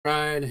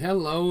Alright,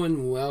 hello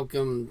and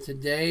welcome.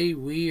 Today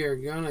we are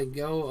going to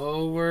go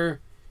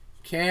over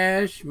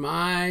Cash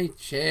My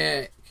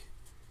Check.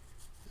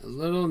 A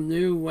little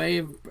new way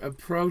of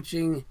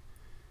approaching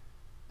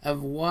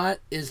of what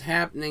is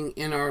happening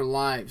in our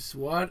lives.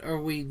 What are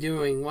we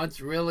doing?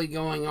 What's really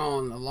going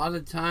on? A lot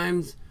of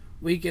times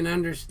we can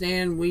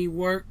understand we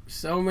work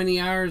so many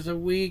hours a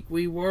week.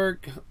 We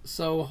work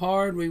so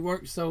hard. We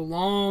work so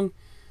long.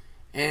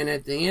 And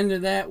at the end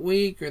of that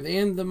week or the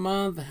end of the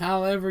month,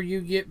 however you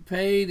get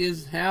paid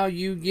is how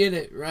you get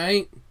it,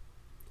 right?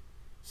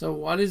 So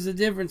what is the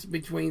difference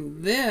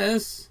between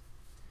this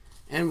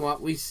and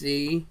what we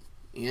see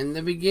in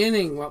the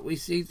beginning, what we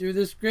see through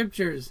the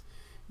scriptures?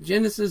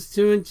 Genesis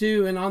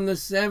 2:2, and on the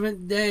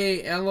seventh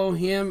day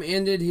Elohim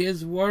ended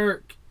his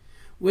work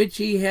which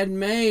he had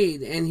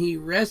made, and he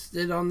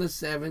rested on the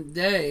seventh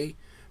day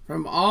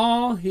from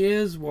all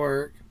his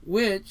work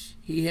which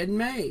he had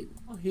made.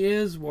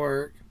 His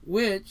work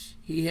which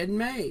he had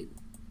made.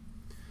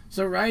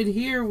 So right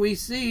here we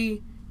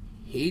see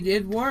he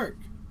did work,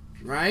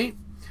 right?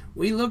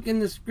 We look in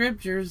the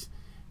scriptures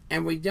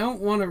and we don't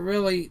want to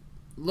really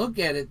look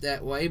at it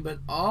that way, but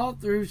all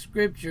through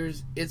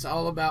scriptures it's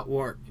all about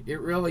work.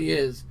 It really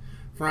is.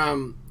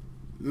 From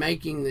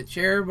making the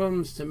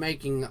cherubims to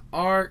making the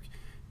ark,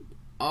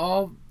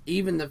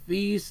 even the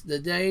feasts, the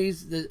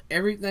days,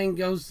 everything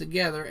goes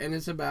together and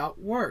it's about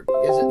work,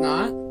 is it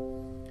not?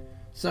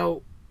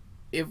 So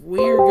if we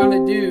are going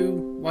to do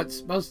what's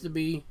supposed to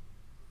be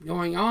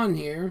going on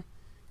here,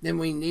 then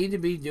we need to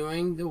be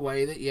doing the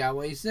way that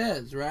Yahweh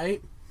says,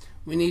 right?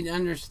 We need to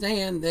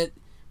understand that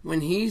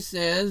when he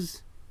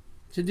says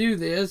to do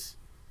this,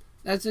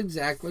 that's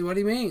exactly what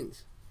he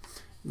means.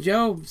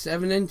 Job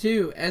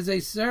 7:2, as a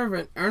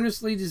servant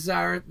earnestly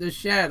desireth the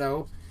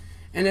shadow,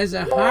 and as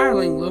a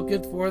hireling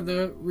looketh for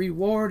the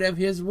reward of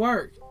his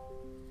work.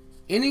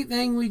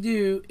 Anything we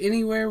do,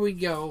 anywhere we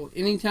go,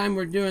 anytime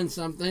we're doing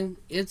something,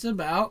 it's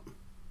about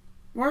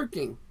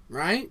working,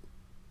 right?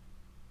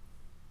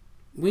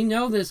 We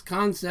know this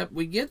concept.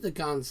 We get the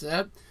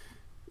concept.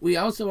 We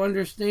also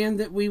understand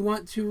that we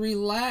want to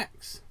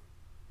relax.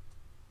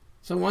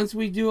 So once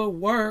we do a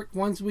work,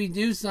 once we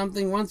do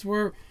something, once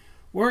we're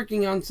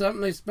working on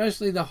something,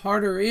 especially the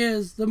harder it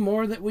is, the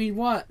more that we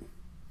what?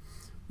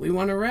 We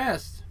want to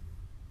rest.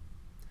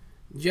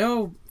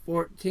 Job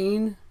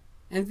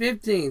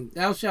 14:15,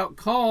 thou shalt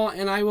call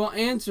and I will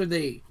answer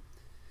thee.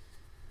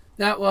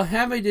 That will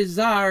have a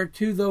desire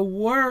to the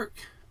work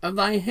of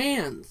thy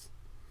hands.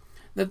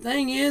 The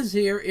thing is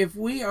here, if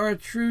we are a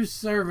true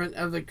servant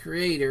of the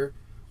Creator,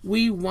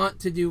 we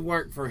want to do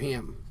work for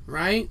him,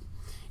 right?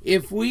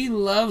 If we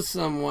love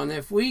someone,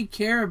 if we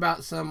care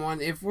about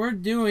someone, if we're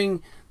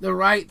doing the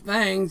right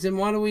things, then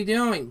what are we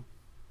doing?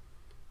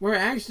 We're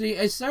actually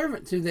a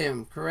servant to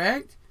them,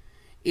 correct?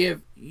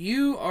 If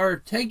you are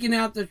taking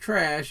out the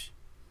trash,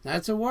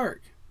 that's a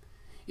work.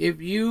 If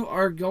you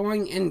are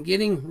going and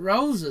getting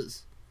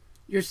roses,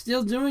 you're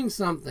still doing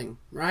something,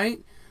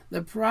 right?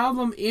 The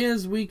problem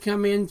is we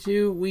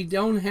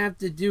don't have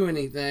to do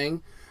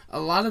anything. A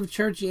lot of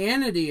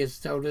churchianity has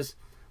told us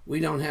we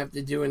don't have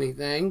to do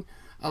anything.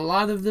 A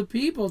lot of the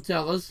people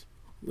tell us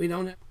we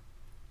don't have.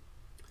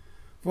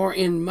 For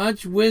in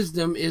much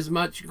wisdom is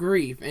much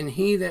grief, and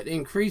he that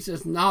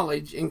increaseth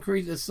knowledge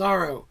increaseth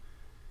sorrow.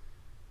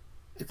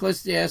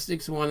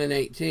 Ecclesiastes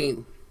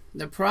 1:18.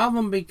 The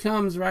problem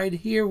becomes right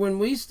here when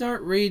we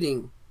start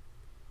reading.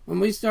 When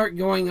we start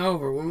going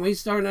over, when we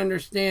start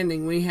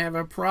understanding, we have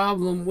a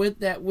problem with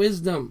that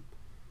wisdom.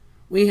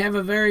 We have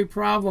a very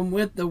problem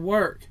with the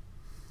work.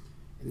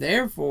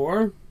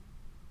 Therefore,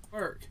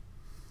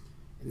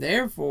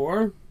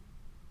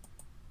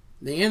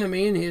 the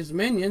enemy and his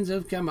minions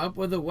have come up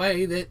with a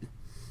way that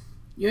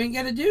you ain't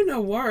got to do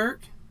no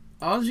work.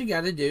 All you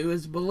got to do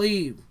is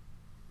believe.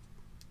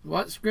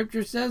 What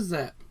scripture says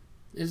that?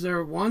 Is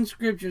there one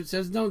scripture that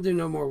says don't do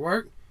no more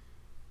work?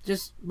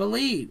 Just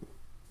believe.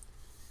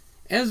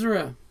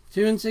 Ezra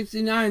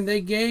 2:69,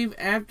 they gave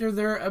after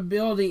their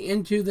ability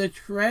into the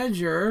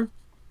treasure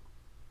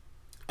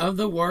of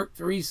the work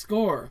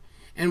 80,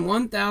 and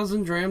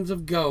 1,000 drams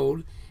of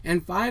gold,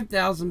 and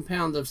 5,000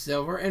 pounds of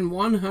silver, and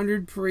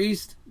 100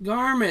 priest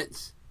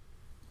garments.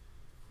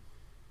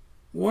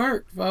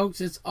 Work,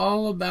 folks, it's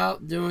all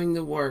about doing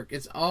the work.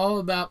 It's all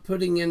about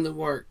putting in the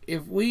work.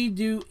 If we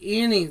do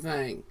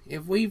anything,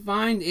 if we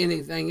find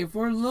anything, if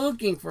we're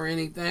looking for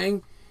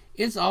anything,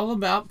 it's all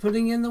about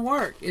putting in the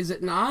work, is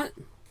it not?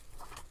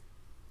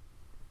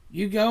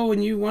 You go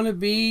and you want to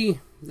be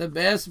the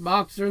best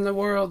boxer in the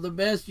world, the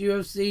best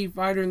UFC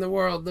fighter in the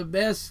world, the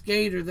best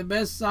skater, the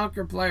best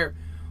soccer player,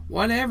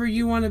 whatever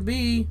you want to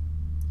be,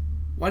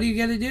 what do you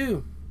got to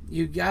do?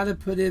 You got to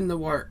put in the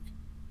work,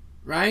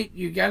 right?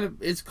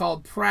 It's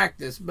called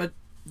practice, but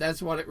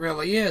that's what it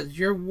really is.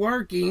 You're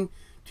working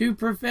to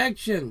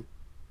perfection.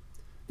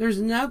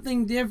 There's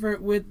nothing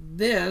different with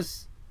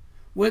this,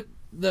 with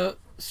the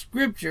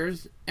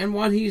scriptures and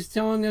what he's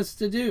telling us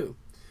to do.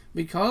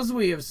 Because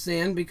we have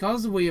sinned,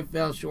 because we have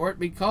fell short,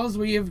 because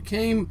we have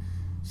came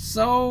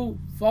so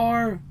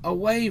far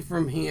away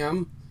from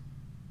him,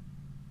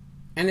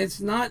 And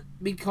it's not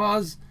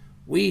because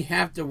we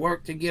have to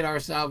work to get our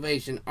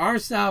salvation. Our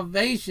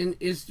salvation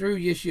is through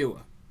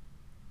Yeshua,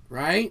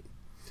 right?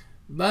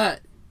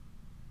 But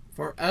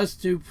for us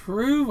to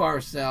prove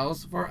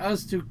ourselves, for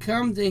us to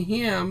come to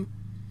Him,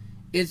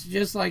 it's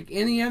just like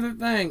any other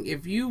thing.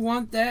 If you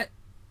want that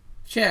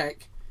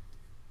check,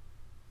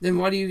 then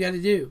what do you got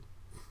to do?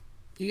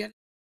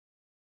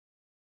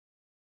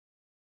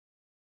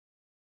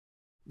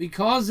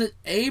 Because of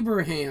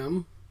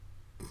Abraham,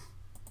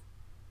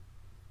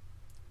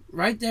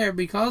 right there,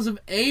 because of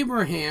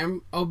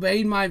Abraham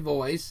obeyed my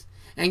voice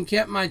and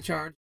kept my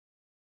charge.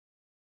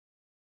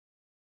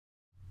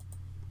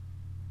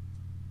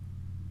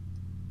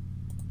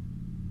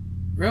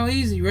 Real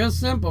easy, real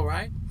simple,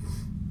 right?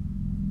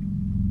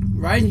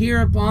 Right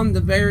here upon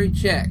the very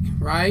check,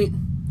 right?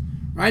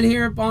 Right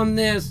here upon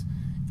this,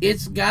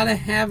 it's got to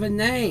have a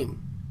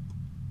name.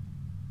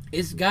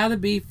 It's got to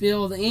be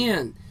filled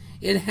in.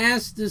 It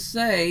has to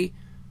say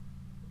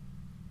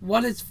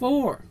what it's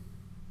for,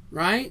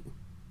 right?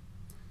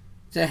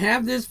 To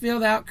have this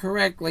filled out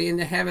correctly and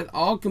to have it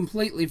all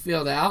completely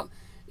filled out,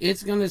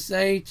 it's going to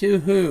say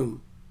to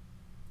whom.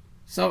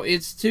 So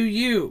it's to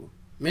you,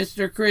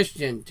 Mr.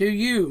 Christian, to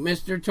you,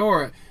 Mr.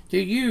 Torah, to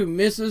you,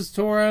 Mrs.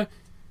 Torah,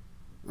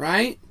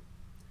 right?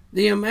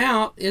 The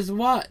amount is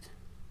what?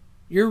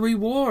 Your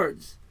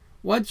rewards,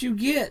 what you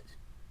get.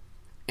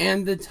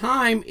 And the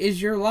time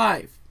is your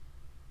life.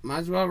 Might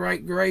as well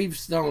write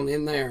gravestone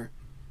in there.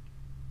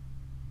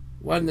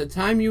 When the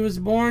time you was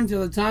born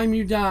till the time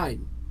you died.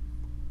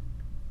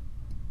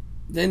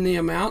 Then the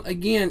amount,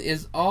 again,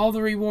 is all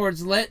the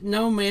rewards. Let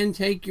no man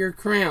take your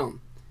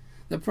crown.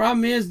 The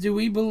problem is, do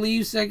we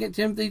believe 2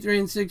 Timothy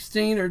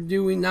 3:16 or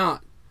do we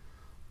not?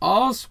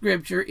 All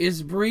Scripture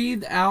is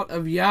breathed out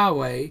of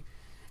Yahweh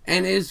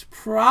and is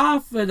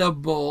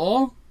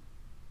profitable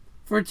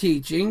for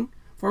teaching,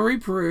 for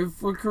reproof,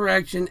 for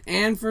correction,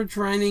 and for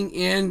training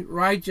in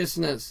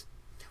righteousness.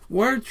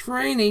 We're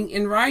training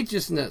in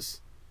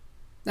righteousness.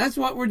 That's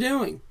what we're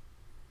doing.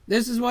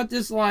 This is what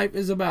this life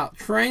is about,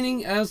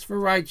 training us for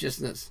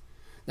righteousness.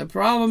 The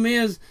problem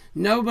is,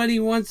 everybody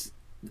wants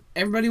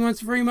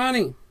free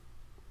money.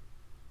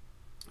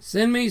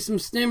 Send me some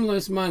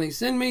stimulus money.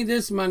 Send me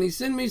this money.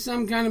 Send me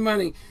some kind of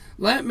money.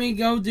 Let me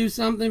go do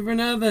something for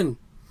nothing.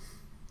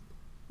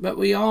 But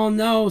we all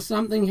know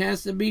something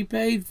has to be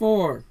paid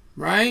for,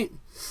 right?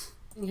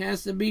 It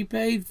has to be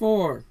paid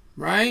for,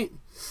 right?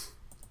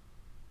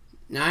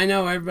 Now, I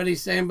know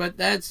everybody's saying, but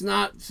that's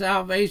not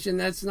salvation.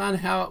 That's not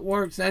how it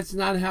works. That's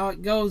not how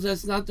it goes.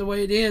 That's not the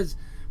way it is.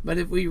 But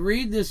if we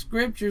read the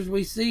Scriptures,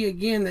 we see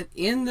again that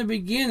in the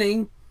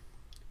beginning,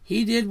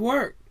 He did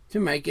work to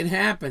make it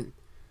happen.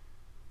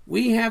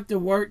 We have to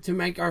work to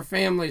make our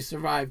families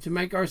survive, to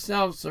make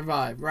ourselves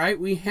survive, right?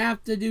 We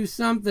have to do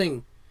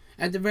something.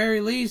 At the very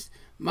least,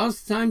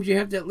 most times you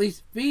have to at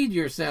least feed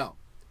yourself.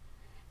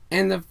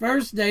 And the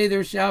first day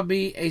there shall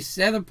be a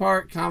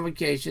set-apart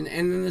convocation,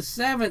 and then the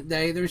seventh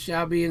day there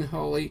shall be an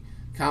holy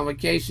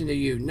convocation to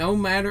you. No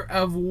matter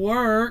of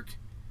work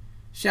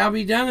shall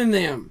be done in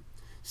them,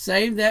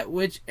 save that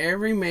which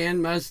every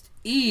man must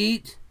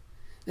eat,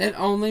 that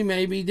only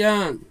may be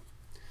done.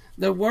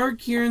 The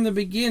work here in the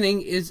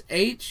beginning is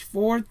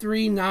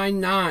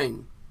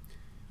H4399.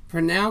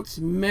 Pronounced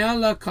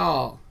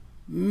melakal.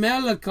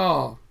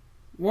 Melakal.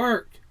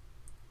 Work.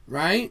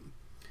 Right?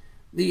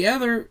 The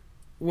other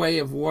way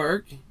of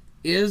work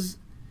is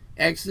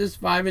Exodus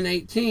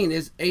 5:18.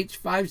 Is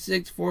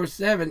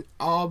H5647.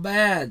 All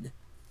bad.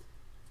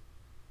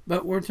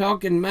 But we're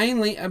talking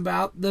mainly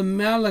about the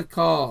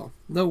melakal.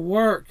 The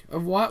work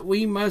of what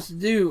we must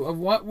do. Of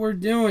what we're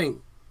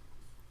doing.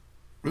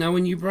 Now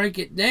when you break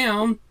it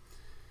down,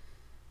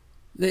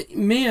 the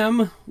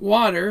mem,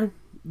 water,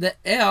 the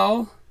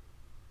L,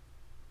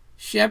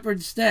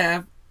 shepherd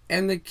staff,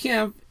 and the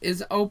kemph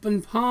is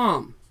open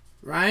palm,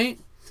 right?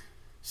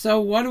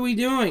 So what are we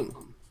doing,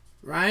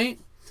 right?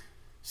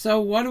 So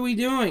what are we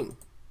doing?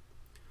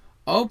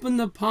 Open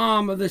the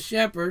palm of the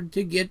shepherd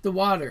to get the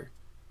water.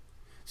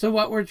 So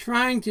what we're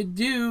trying to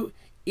do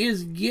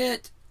is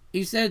get,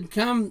 he said,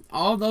 come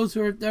all those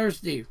who are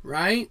thirsty,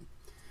 right?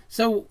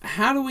 So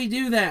how do we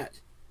do that?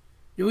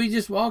 Do we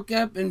just walk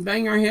up and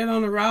bang our head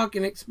on a rock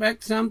and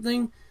expect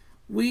something?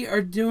 We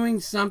are doing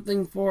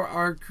something for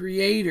our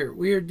Creator.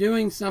 We are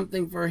doing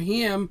something for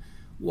Him.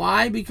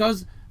 Why?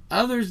 Because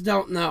others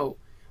don't know.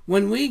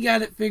 When we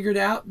got it figured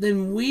out,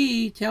 then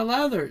we tell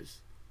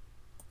others.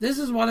 This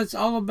is what it's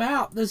all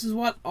about. This is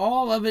what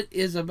all of it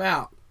is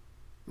about.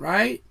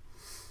 Right?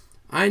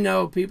 I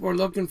know people are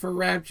looking for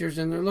raptures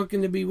and they're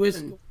looking to be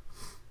with.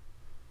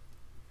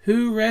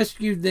 Who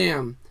rescued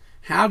them?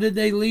 How did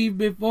they leave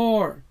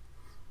before?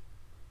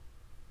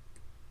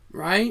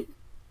 Right?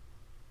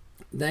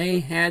 They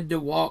had to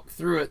walk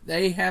through it.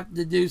 They have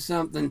to do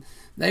something.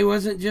 They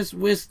wasn't just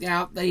whisked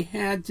out. They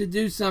had to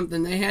do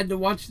something. They had to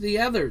watch the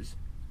others.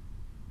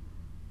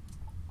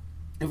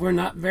 If we're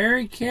not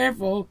very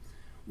careful,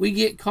 we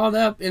get caught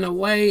up in a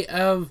way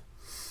of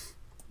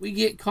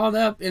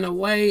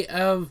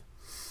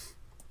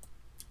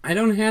I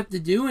don't have to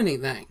do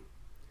anything.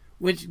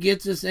 which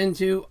gets us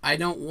into I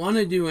don't want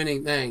to do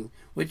anything,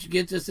 which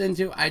gets us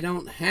into I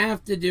don't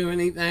have to do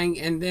anything.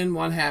 And then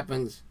what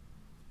happens?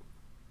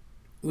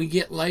 We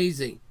get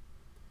lazy.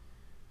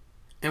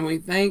 And we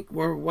think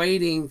we're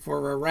waiting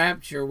for a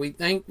rapture. We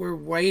think we're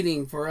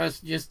waiting for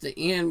us just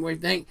to end.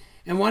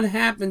 And what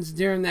happens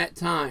during that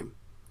time?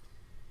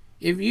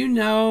 If you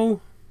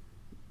know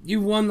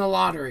you won the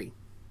lottery,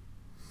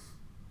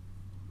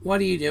 what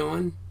are you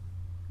doing?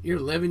 You're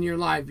living your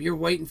life. You're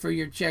waiting for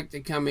your check to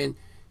come in.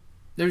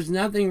 There's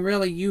nothing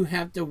really you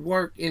have to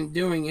work in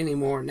doing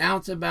anymore. Now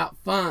it's about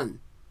fun.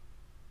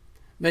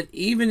 But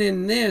even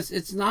in this,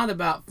 it's not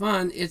about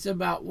fun. It's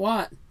about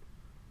what?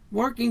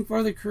 Working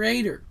for the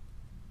Creator.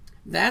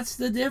 That's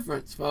the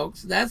difference,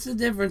 folks. That's the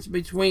difference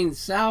between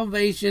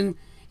salvation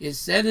is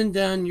said and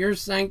done. You're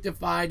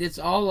sanctified. It's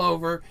all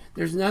over.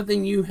 There's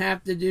nothing you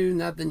have to do,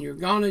 nothing you're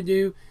going to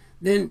do.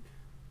 Then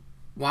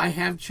why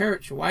have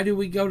church? Why do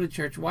we go to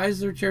church? Why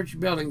is there church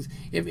buildings?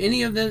 If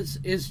any of this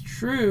is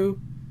true,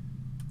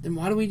 then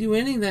why do we do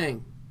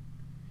anything?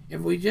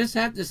 If we just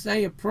have to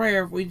say a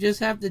prayer, if we just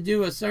have to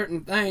do a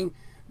certain thing,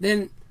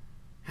 then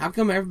how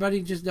come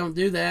everybody just don't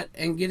do that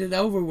and get it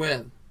over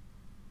with?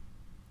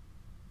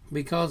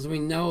 Because we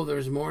know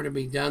there's more to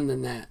be done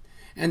than that.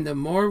 And the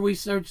more we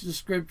search the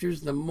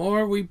scriptures, the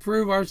more we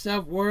prove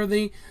ourselves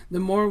worthy,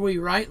 the more we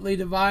rightly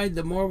divide,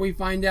 the more we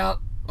find out,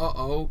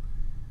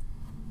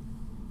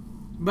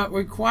 but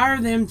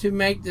require them to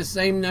make the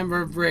same number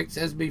of bricks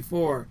as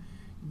before.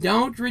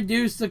 Don't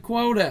reduce the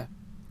quota.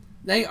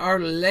 They are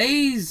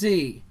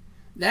lazy.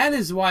 That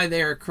is why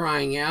they are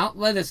crying out,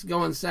 let us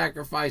go and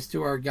sacrifice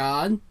to our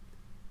God.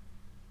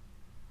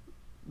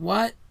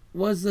 What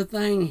was the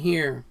thing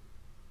here?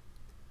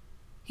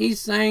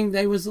 He's saying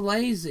they was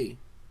lazy.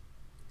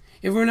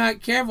 If we're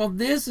not careful,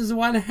 this is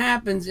what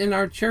happens in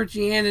our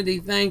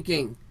churchianity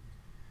thinking.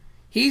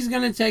 He's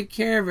going to take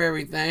care of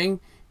everything.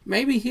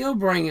 Maybe he'll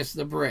bring us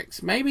the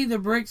bricks. Maybe the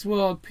bricks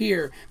will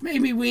appear.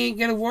 Maybe we ain't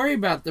going to worry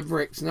about the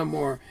bricks no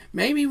more.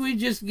 Maybe we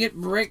just get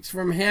bricks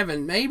from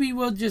heaven. Maybe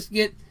we'll just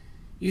get...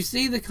 You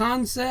see the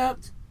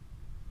concept?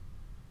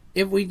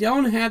 If we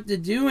don't have to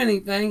do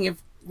anything,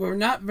 if we're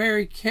not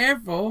very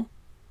careful,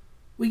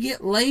 we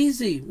get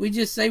lazy. We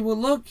just say, well,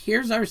 look,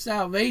 here's our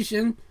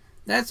salvation.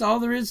 That's all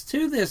there is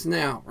to this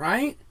now,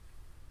 right?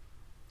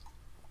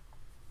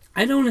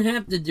 I don't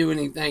have to do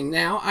anything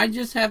now. I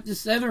just have to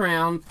sit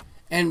around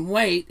and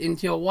wait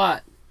until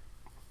what?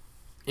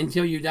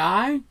 Until you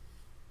die?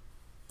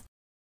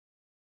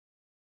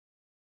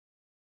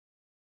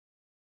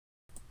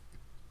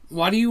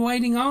 What are you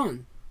waiting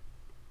on?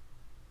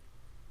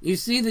 You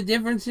see the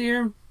difference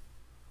here?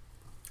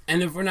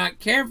 And if we're not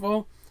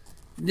careful,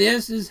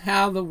 this is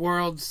how the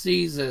world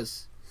sees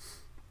us.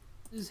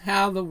 This is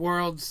how the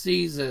world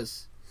sees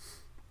us.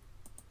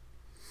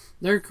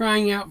 They're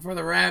crying out for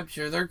the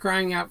rapture. They're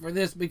crying out for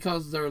this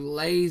because they're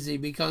lazy,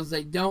 because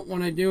they don't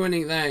want to do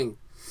anything.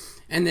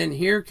 And then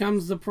here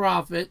comes the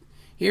prophet,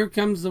 here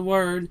comes the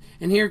word,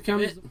 and here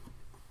comes...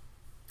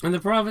 And the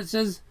prophet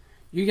says,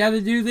 you got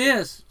to do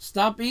this.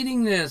 Stop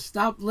eating this.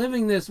 Stop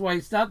living this way.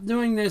 Stop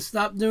doing this.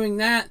 Stop doing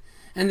that.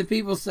 And the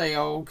people say,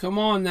 oh, come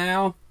on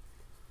now.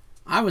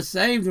 I was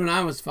saved when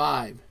I was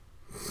 5.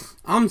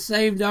 I'm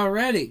saved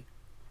already.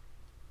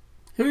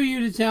 Who are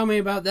you to tell me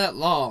about that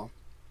law?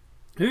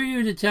 Who are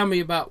you to tell me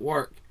about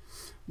work?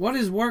 What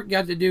has work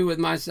got to do with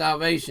my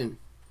salvation?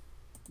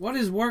 What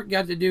has work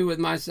got to do with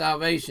my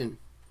salvation?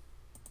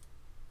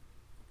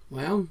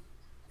 Well,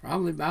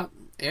 probably about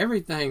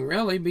everything,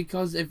 really,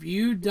 because if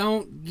you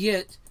don't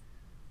get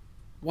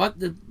what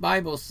the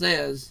Bible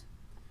says,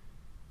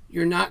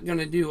 you're not going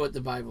to do what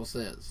the Bible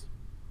says.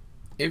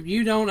 If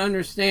you don't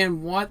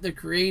understand what the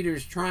Creator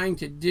is trying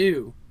to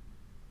do,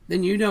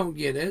 then you don't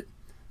get it.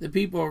 The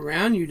people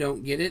around you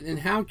don't get it. And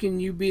how can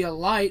you be a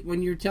light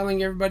when you're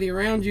telling everybody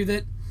around you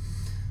that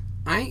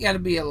I ain't got to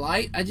be a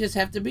light, I just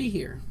have to be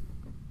here?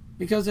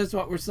 Because that's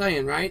what we're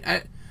saying, right?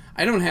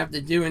 I don't have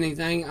to do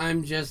anything,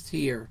 I'm just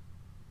here.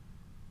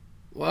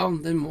 Well,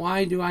 then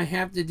why do I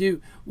have to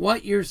do?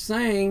 What you're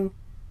saying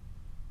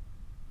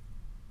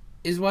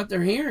is what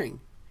they're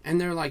hearing. And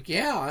they're like,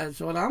 yeah,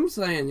 that's what I'm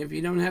saying. If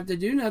you don't have to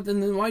do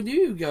nothing, then why do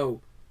you go?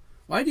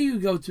 Why do you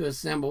go to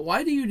assemble?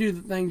 Why do you do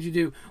the things you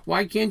do?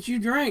 Why can't you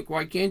drink?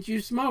 Why can't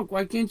you smoke?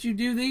 Why can't you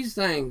do these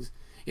things?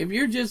 If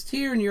you're just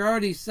here and you're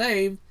already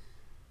saved,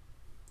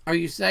 are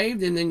you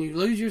saved and then you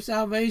lose your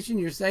salvation?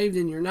 You're saved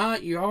and you're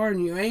not. You are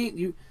and you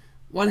ain't.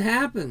 What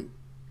happened?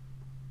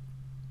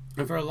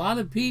 And for a lot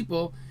of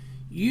people,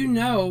 you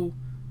know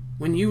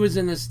when you was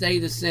in a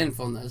state of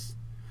sinfulness,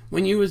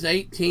 when you was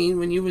 18,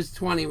 when you was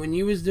 20, when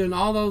you was doing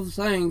all those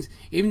things,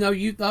 even though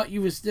you thought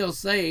you was still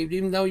saved,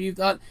 even though you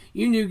thought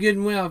you knew good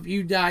and well if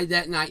you died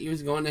that night you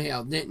was going to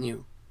hell, didn't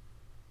you?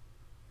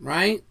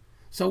 Right?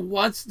 So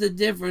what's the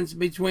difference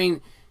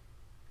between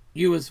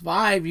you was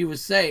 5, you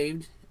was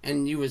saved,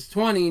 and you was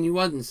 20 and you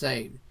wasn't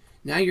saved?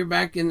 Now you're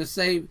back in the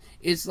saved.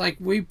 It's like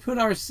we put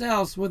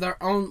ourselves with our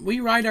own, we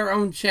write our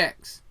own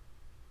checks,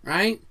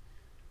 right?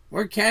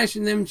 We're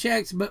cashing them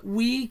checks, but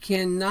we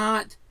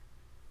cannot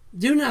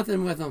do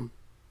nothing with them.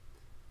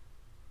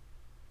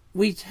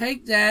 we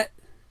take that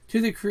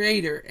to the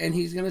Creator, and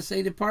He's going to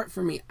say, depart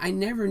from me, I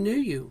never knew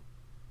you.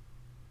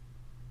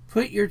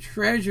 Put your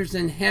treasures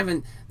in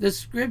heaven. The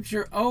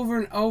scripture over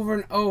and over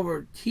and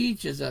over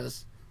teaches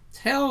us,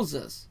 tells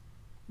us,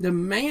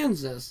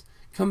 demands us,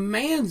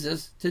 commands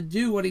us to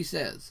do what He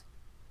says.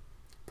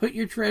 Put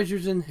your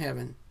treasures in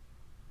heaven.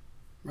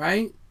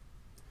 Right?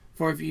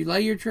 For if you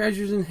lay your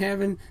treasures in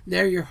heaven,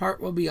 there your heart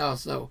will be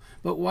also.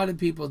 But what do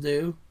people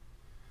do?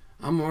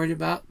 I'm worried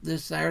about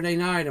this Saturday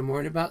night. I'm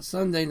worried about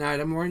Sunday night.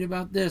 I'm worried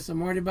about this. I'm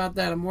worried about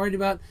that. I'm worried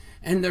about...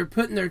 And they're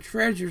putting their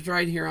treasures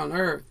right here on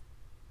earth.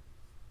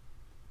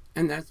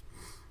 And that's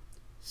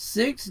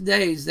 6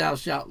 days thou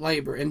shalt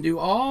labor and do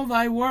all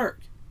thy work.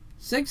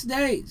 6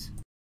 days.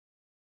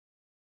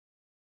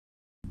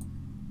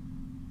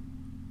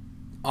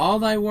 All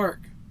thy work.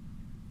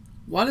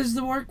 What is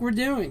the work we're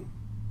doing?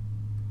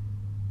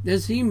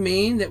 Does He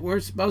mean that we're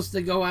supposed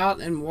to go out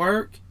and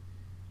work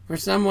for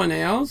someone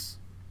else?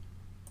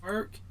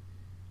 Work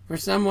for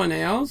someone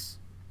else?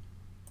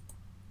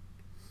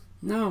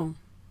 No.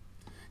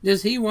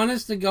 Does He want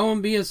us to go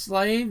and be a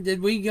slave?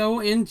 Did we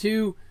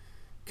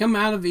come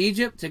out of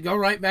Egypt to go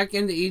right back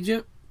into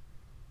Egypt?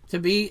 To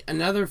be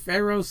another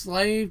Pharaoh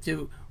slave?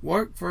 To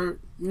work for...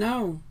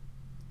 No.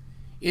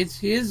 It's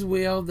His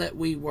will that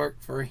we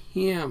work for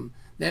Him.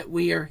 That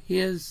we are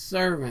His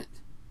servant.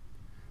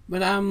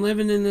 But I'm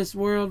living in this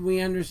world.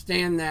 We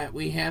understand that.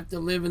 We have to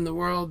live in the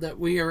world that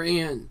we are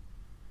in.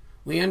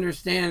 We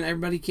understand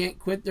everybody can't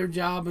quit their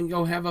job and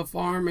go have a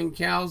farm and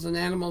cows and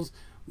animals.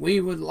 We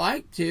would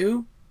like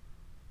to,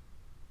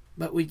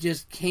 but we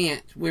just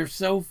can't. We're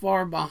so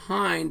far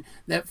behind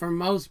that for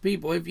most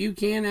people, if you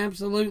can,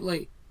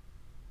 absolutely.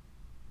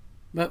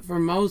 But for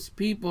most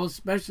people,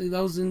 especially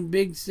those in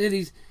big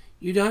cities,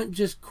 you don't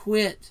just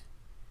quit.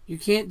 You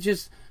can't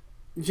just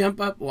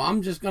jump up, well,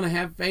 I'm just going to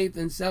have faith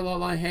and sell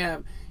all I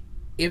have,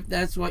 if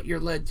that's what you're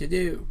led to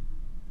do.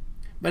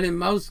 But in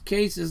most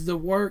cases, the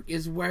work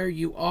is where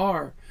you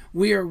are.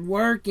 We are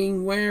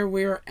working where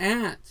we're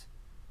at.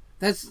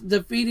 That's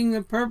defeating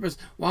the purpose.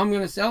 Well, I'm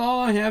going to sell all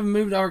I have and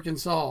move to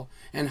Arkansas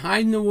and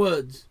hide in the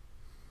woods.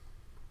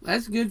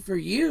 That's good for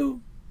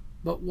you,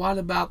 but what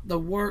about the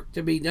work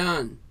to be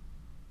done?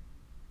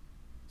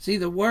 See,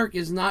 the work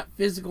is not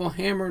physical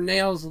hammer,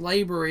 nails,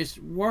 laborious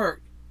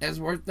work, as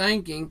we're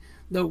thinking.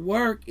 The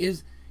work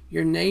is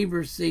your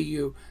neighbors see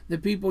you. The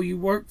people you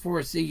work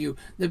for see you.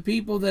 The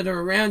people that are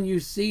around you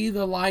see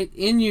the light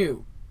in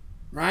you.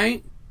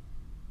 Right?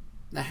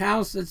 The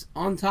house that's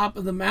on top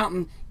of the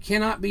mountain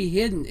cannot be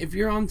hidden. If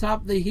you're on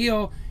top of the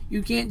hill,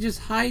 you can't just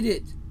hide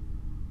it.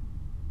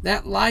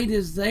 That light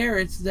is there.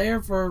 It's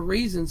there for a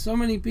reason. So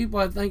many people,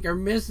 I think, are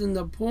missing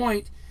the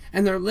point,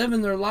 and they're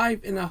living their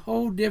life in a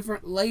whole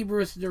different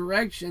laborious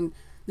direction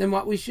than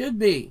what we should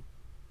be.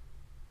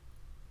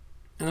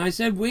 And I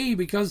said we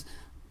because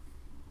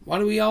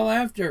what are we all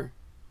after?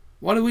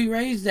 What are we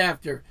raised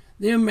after?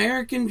 The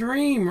American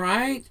dream,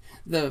 right?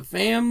 The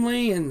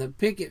family and the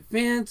picket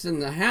fence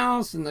and the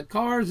house and the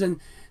cars and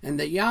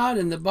the yacht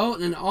and the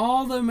boat and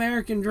all the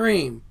American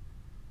dream.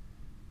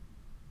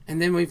 And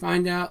then we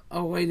find out,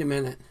 oh, wait a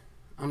minute.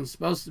 I'm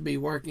supposed to be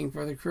working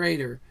for the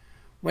Creator.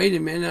 Wait a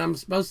minute, I'm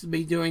supposed to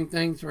be doing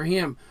things for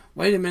Him.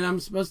 Wait a minute, I'm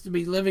supposed to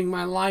be living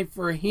my life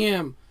for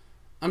Him.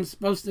 I'm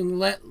supposed to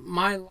let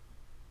my...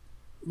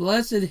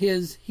 Blessed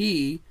is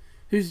he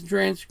whose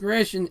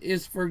transgression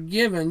is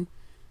forgiven,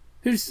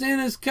 whose sin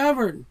is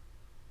covered.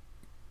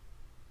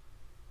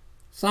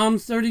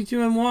 Psalms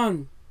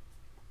 32:1.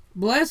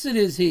 Blessed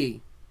is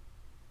he.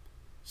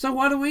 So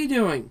what are we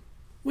doing?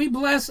 We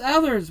bless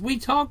others. We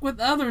talk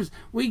with others.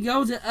 We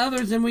go to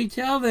others and we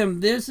tell them,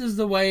 this is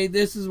the way,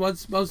 this is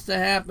what's supposed to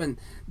happen.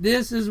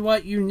 This is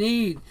what you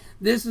need.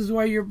 This is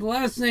where your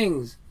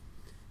blessings.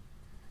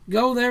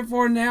 Go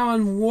therefore now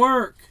and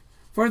work,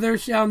 for there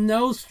shall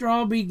no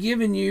straw be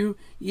given you,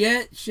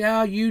 yet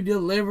shall you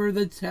deliver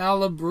the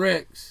tale of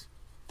bricks.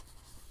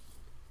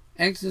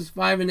 Exodus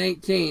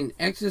 5:18.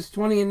 Exodus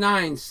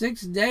 20:9.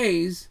 6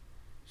 days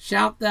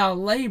shalt thou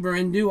labor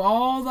and do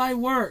all thy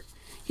work.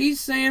 He's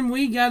saying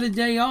we got a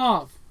day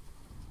off.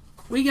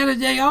 We got a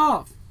day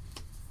off.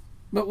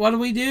 But what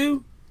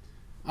do?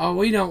 Oh,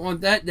 we don't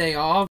want that day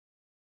off.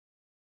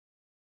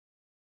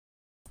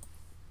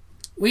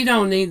 We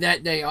don't need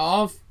that day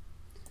off.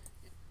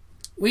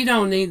 We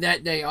don't need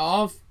that day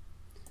off.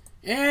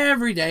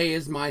 Every day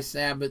is my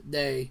Sabbath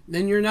day.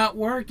 Then you're not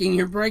working.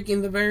 You're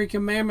breaking the very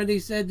commandment He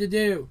said to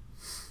do.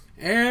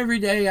 Every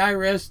day I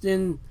rest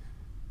in.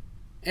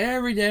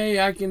 Every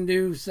day I can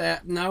do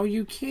Sabbath. No,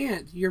 you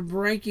can't. You're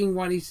breaking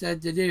what He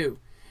said to do.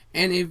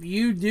 And if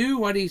you do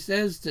what He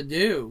says to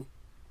do,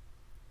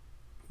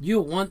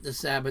 you'll want the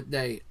Sabbath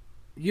day.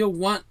 You'll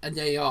want a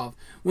day off.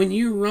 When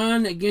you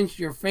run against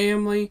your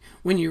family,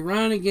 when you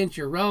run against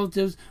your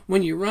relatives,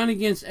 when you run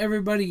against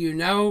everybody you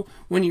know,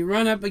 when you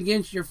run up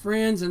against your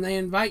friends and they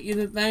invite you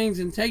to things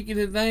and take you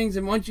to things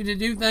and want you to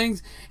do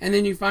things, and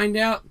then you find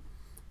out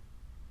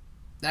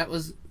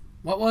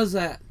what was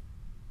that?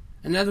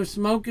 Another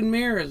smoke and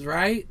mirrors,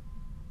 right?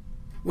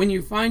 When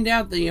you find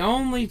out the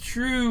only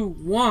true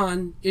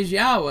one is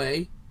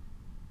Yahweh,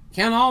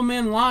 count all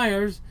men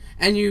liars,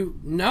 and you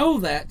know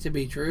that to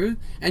be truth,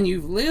 and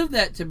you've lived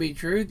that to be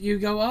truth, you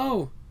go,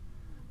 oh,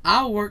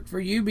 I'll work for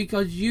you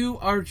because you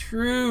are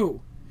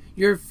true.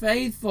 You're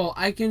faithful.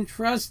 I can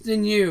trust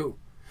in you.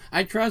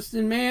 I trust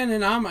in man,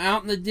 and I'm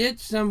out in the ditch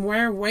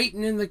somewhere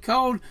waiting in the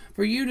cold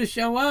for you to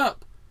show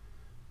up.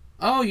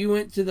 Oh, you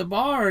went to the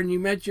bar and you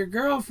met your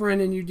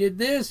girlfriend and you did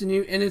this and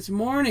it's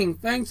morning.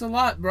 Thanks a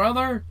lot,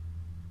 brother.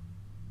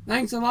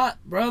 Thanks a lot,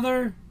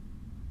 brother.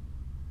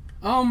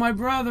 Oh, my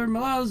brother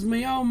loves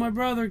me. Oh, my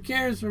brother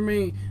cares for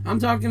me.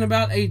 I'm talking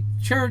about a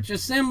church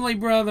assembly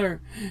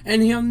brother.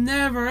 And he'll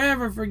never,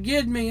 ever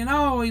forget me. And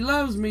oh, he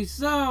loves me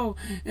so.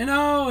 And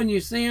oh, and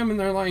you see him and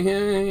they're like,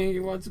 hey,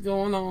 what's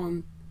going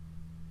on?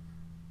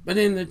 But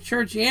in the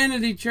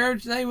Churchianity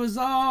church, they was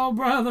all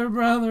brother,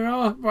 brother,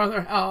 oh,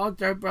 brother, oh,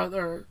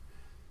 brother.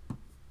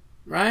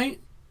 Right?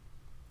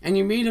 And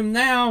you meet him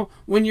now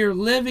when you're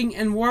living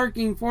and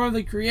working for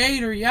the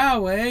Creator,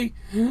 Yahweh.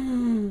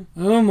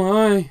 Oh,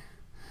 my.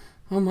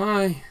 Oh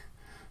my,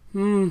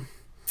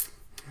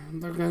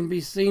 they're going to be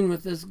seen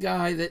with this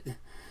guy that,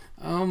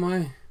 oh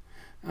my,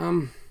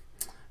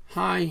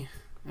 hi,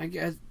 I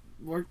got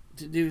work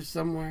to do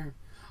somewhere.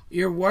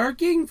 You're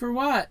working for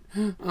what?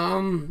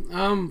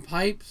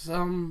 Pipes,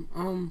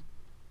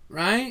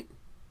 right?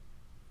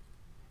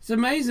 It's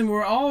amazing,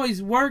 we're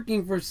always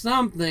working for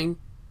something,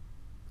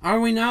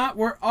 are we not?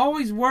 We're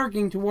always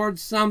working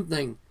towards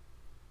something.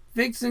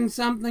 Fixing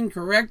something,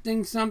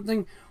 correcting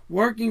something,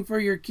 working for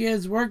your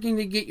kids, working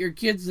to get your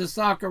kids to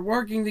soccer,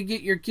 working to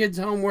get your kids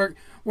homework,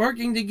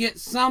 working to get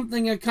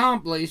something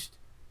accomplished.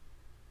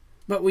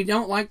 But we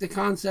don't like the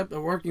concept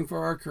of working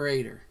for our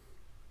Creator.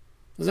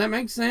 Does that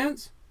make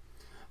sense?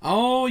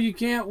 Oh, you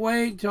can't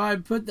wait till I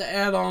put the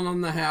add-on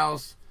on the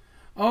house.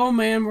 Oh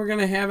man, we're going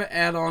to have an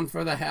add-on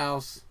for the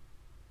house.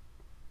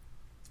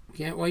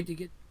 Can't wait to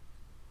get...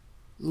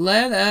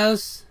 Let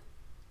us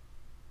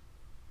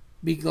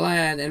be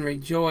glad and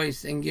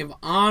rejoice and give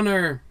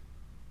honor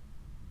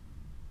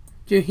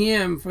to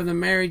him, for the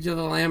marriage of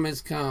the Lamb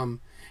is come,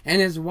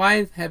 and his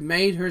wife have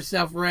made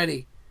herself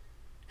ready.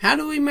 How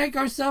do we make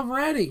ourselves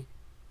ready?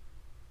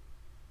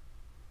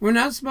 We're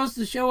not supposed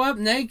to show up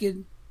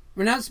naked.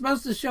 We're not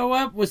supposed to show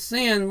up with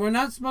sin. We're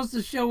not supposed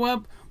to show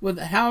up with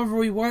however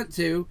we want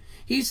to.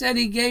 He said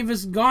he gave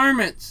us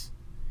garments.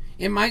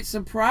 It might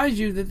surprise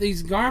you that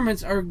these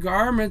garments are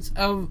garments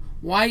of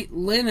white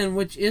linen,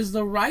 which is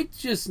the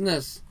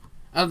righteousness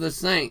of the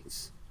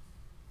saints.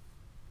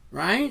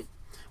 Right?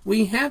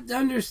 We have to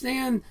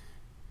understand,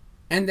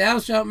 and thou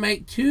shalt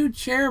make 2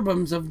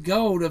 cherubims of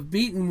gold of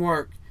beaten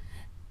work.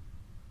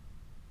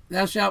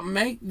 Thou shalt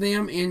make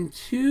them in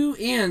 2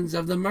 ends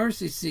of the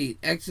mercy seat,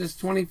 Exodus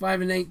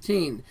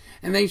 25:18.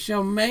 And they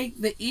shall make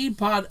the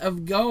ephod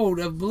of gold,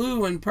 of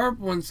blue and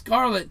purple and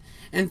scarlet,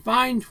 and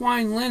fine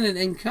twined linen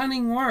and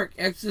cunning work,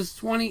 Exodus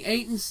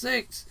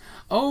 28:6.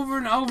 Over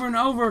and over and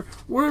over,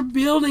 we're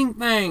building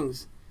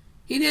things.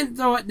 He didn't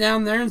throw it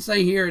down there and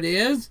say, here it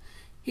is.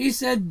 He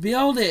said,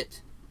 build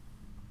it.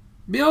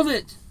 Build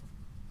it.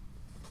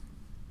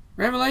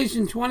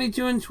 Revelation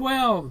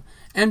 22:12.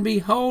 And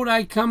behold,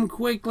 I come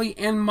quickly,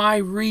 and my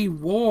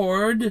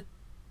reward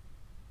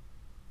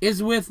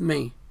is with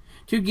me,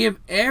 to give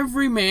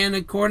every man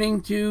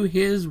according to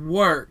his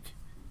work.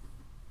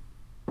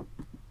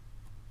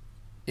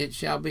 It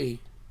shall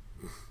be.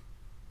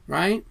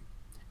 Right?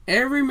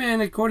 Every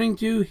man according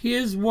to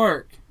his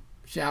work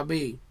shall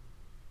be.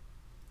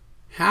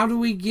 How do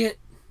we get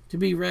to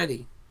be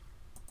ready?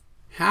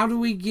 How do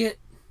we get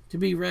to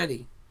be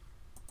ready?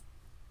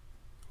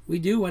 We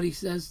do what he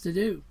says to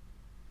do.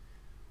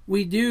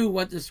 We do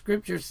what the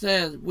scripture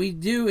says. We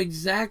do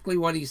exactly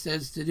what he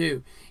says to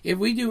do. If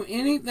we do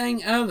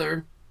anything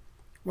other,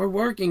 we're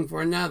working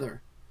for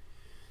another.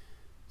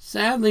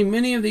 Sadly,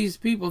 many of these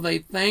people, they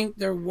think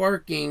they're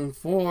working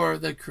for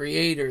the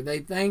Creator. They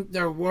think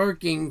they're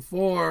working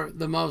for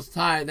the Most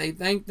High. They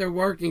think they're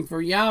working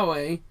for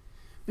Yahweh,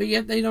 but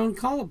yet they don't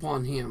call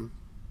upon him.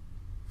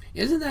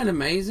 Isn't that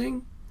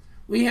amazing?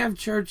 We have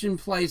church in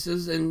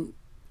places, and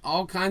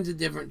all kinds of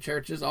different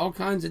churches, all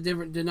kinds of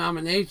different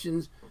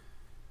denominations,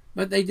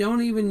 but they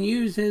don't even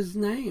use his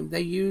name. They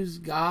use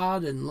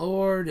God and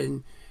Lord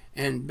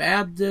and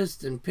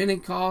Baptist and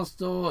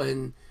Pentecostal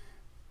and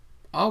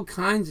all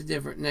kinds of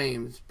different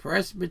names.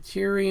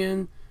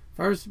 Presbyterian,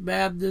 First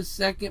Baptist,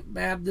 Second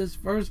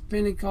Baptist, First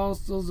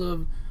Pentecostals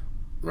of,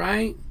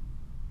 right?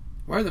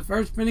 We're the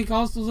First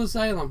Pentecostals of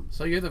Salem.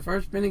 So you're the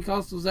first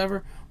Pentecostals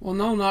ever? Well,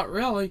 no, not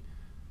really.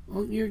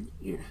 Well, you're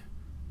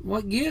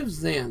what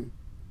gives then?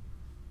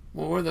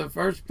 Well, we're the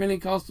First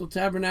Pentecostal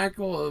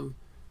Tabernacle of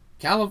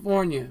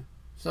California.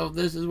 So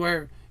this is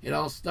where it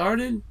all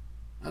started?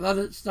 I thought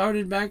it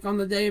started back on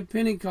the day of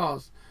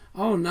Pentecost.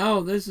 Oh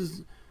no, this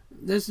is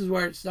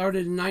where it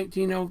started in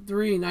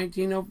 1903,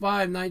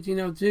 1905,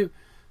 1902.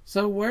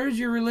 So where's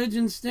your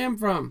religion stem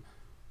from?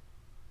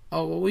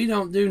 Oh, well, we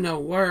don't do no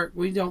work.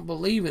 We don't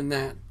believe in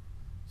that.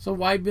 So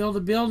why build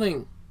a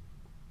building?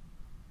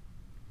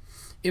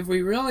 If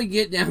we really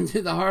get down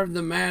to the heart of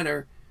the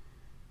matter,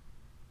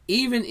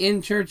 even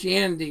in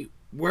churchianity,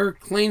 We're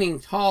cleaning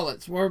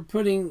toilets. We're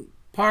putting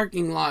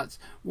parking lots.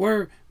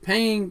 We're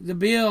paying the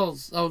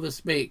bills, so to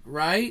speak,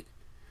 right?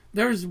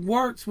 There's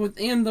works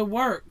within the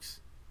works.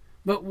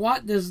 But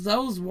what does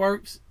those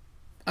works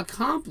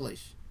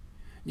accomplish?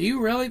 Do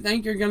you really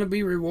think you're going to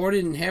be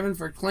rewarded in heaven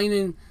for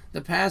cleaning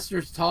the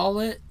pastor's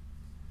toilet?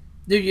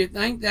 Do you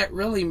think that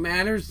really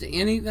matters to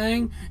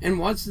anything? And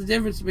what's the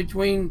difference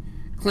between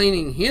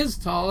cleaning his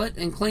toilet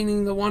and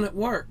cleaning the one at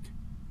work?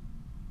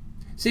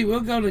 See,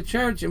 we'll go to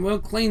church and we'll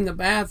clean the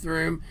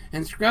bathroom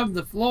and scrub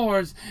the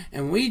floors,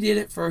 and we did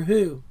it for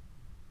who?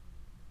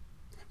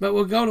 But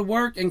we'll go to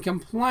work and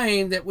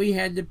complain that we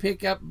had to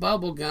pick up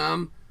bubble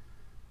gum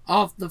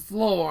off the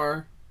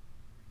floor,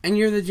 and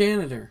you're the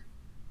janitor.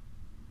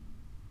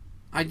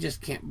 I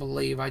just can't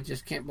believe I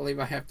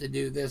have to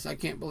do this. I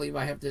can't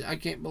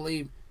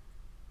believe.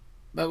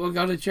 But we'll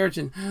go to church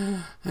and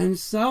I'm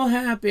so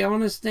happy. I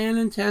want to stand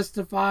and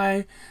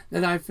testify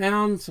that I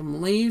found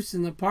some leaves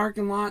in the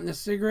parking lot and a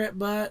cigarette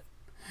butt,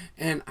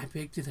 and I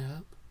picked it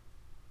up.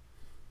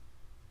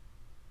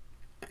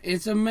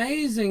 It's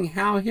amazing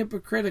how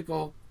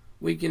hypocritical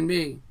we can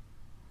be.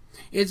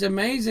 It's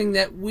amazing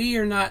that we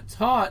are not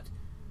taught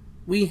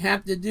we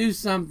have to do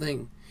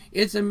something.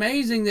 It's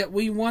amazing that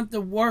we want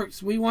the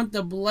works, we want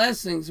the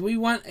blessings, we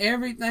want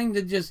everything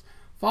to just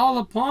fall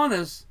upon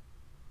us.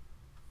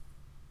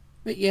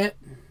 But yet,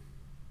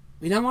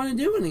 we don't want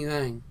to do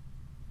anything.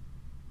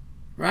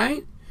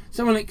 Right?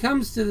 So when it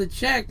comes to the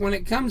check, when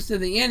it comes to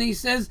the end, he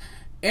says,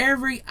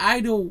 every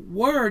idle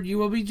word you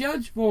will be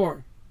judged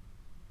for.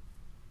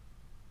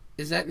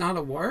 Is that not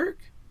a work?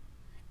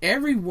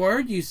 Every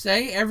word you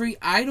say, every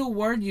idle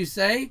word you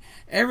say,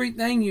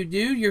 everything you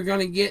do, you're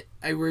going to get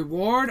a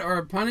reward or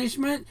a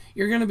punishment.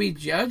 You're going to be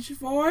judged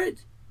for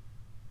it.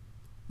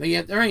 But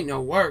yet there ain't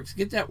no works.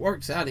 Get that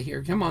works out of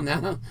here. Come on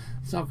now.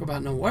 Let's talk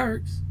about no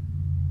works.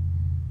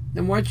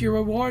 Then what's your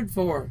reward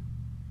for?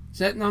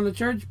 Sitting on the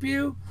church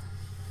pew?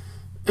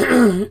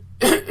 I'm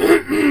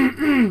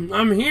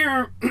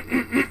here.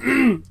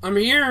 I'm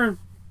here.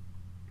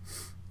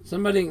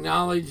 Somebody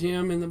acknowledge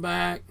him in the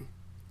back.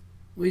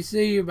 We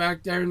see you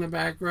back there in the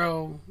back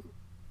row.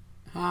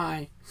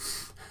 Hi.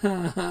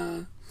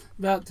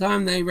 About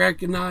time they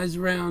recognize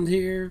around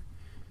here.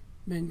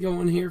 Been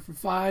going here for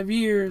 5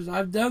 years.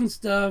 I've done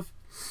stuff.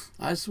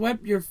 I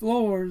swept your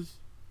floors.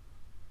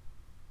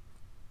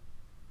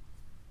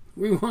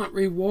 We want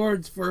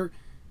rewards for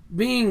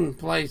being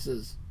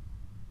places.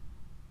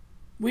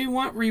 We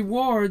want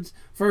rewards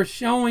for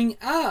showing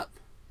up,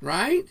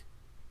 right?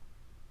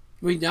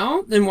 We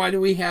don't? Then why do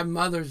we have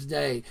Mother's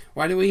Day?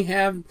 Why do we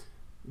have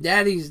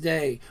Daddy's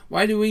Day?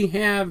 Why do we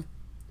have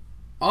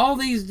all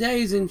these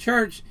days in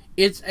church?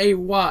 It's a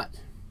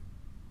what?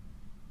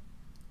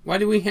 Why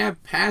do we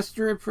have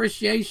Pastor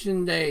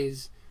Appreciation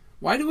Days?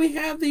 Why do we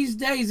have these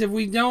days if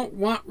we don't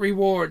want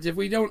rewards, if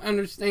we don't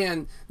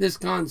understand this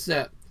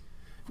concept?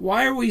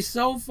 Why are we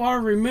so far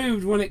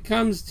removed when it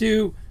comes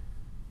to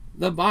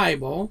the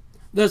Bible,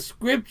 the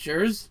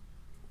Scriptures,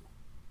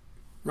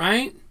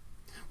 right?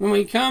 When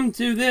we come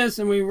to this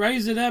and we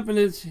raise it up and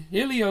it's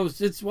Helios,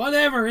 it's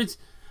whatever, it's,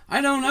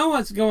 I don't know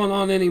what's going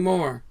on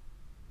anymore.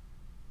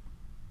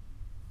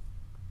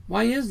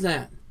 Why is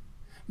that?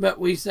 But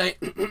we say,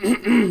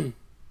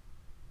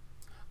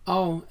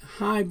 oh,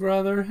 hi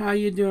brother, how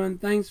you doing?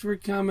 Thanks for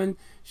coming.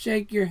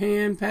 Shake your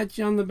hand, pat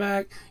you on the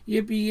back,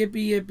 yippee,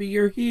 yippee, yippee,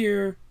 you're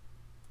here.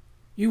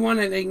 You want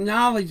an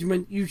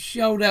acknowledgement you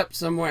showed up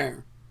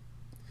somewhere.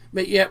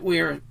 But yet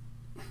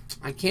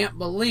I can't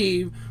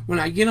believe when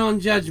I get on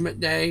Judgment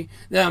Day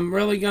that I'm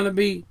really going to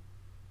be,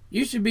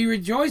 you should be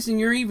rejoicing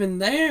you're even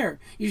there.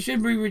 You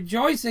should be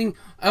rejoicing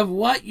of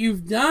what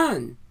you've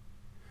done.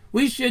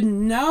 We should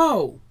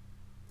know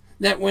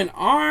that when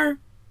our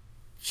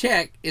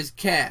check is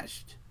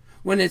cashed,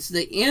 when it's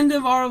the end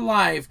of our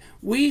life,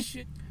 we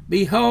should,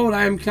 behold,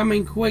 I am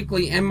coming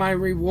quickly, and my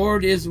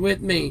reward is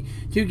with me,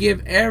 to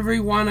give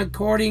everyone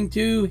according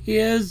to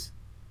his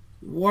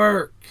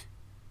work.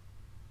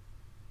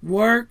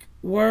 Work,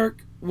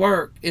 work,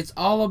 work. It's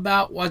all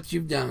about what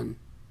you've done.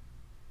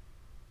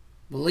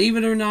 Believe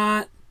it or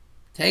not,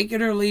 take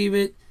it or leave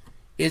it,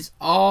 it's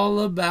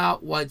all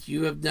about what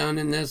you have done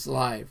in this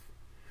life.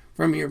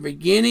 From your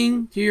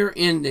beginning to your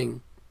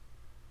ending.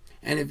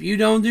 And if you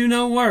don't do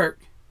no work,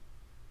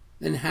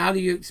 then how do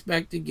you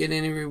expect to get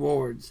any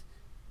rewards?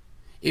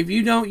 If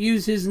you don't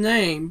use his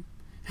name,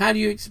 how do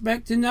you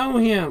expect to know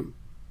him?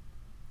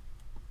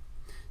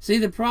 See,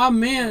 the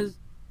problem is,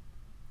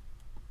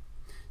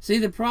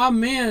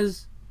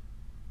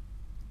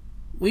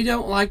 we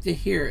don't like to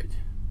hear it,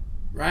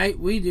 right?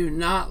 We do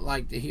not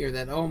like to hear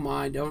that. Oh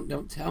my,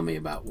 don't tell me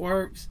about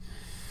works.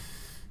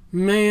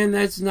 Man,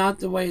 that's not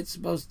the way it's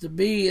supposed to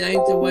be. It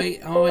ain't the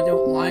way, oh, I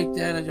don't like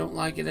that. I don't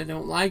like it. I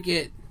don't like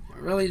it. I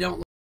really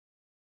don't.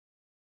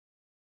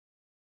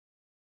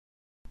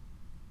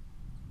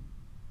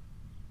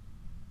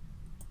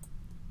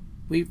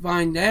 We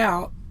find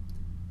out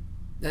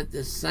that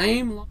the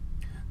same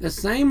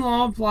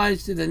law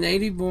applies to the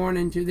native born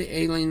and to the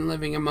alien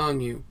living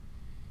among you.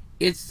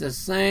 It's the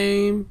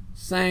same.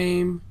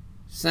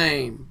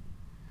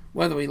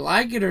 Whether we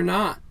like it or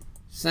not,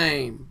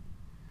 same.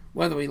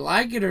 Whether we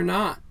like it or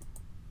not,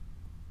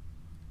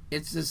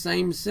 it's the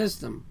same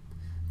system.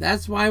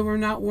 That's why we're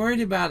not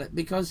worried about it,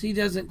 because he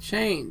doesn't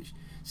change.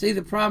 See,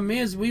 the problem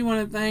is we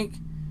want to think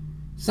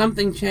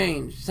something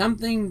changed.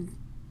 Something,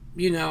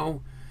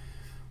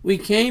 we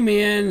came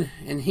in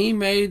and he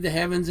made the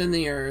heavens and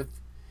the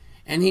earth,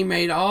 and he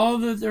made all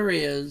that there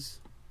is,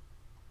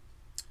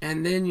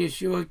 and then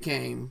Yeshua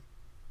came,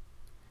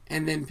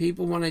 and then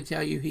people want to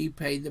tell you he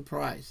paid the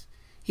price.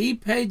 He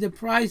paid the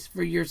price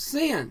for your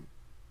sin.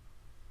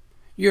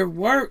 Your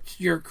works,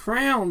 your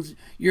crowns,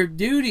 your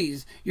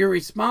duties, your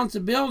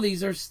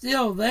responsibilities are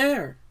still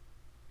there.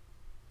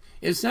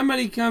 If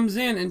somebody comes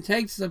in and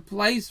takes the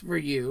place for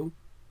you,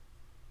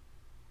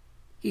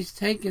 he's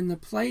taken the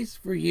place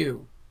for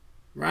you,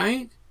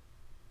 right?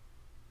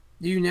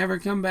 Do you never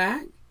come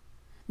back?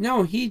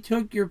 No, he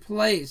took your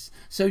place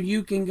so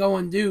you can go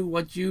and do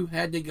what you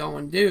had to go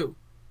and do.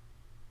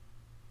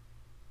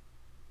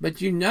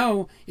 But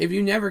if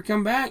you never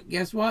come back,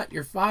 guess what?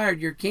 You're fired,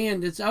 you're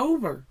canned, it's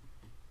over.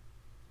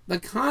 The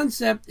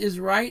concept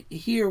is right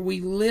here. We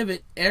live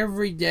it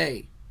every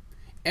day.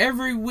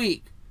 Every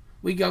week,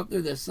 we go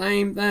through the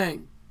same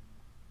thing.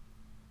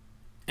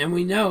 And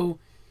we know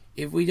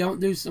if we don't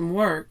do some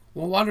work,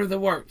 well, what are the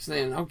works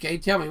then? Okay,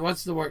 tell me,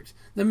 what's the works?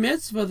 The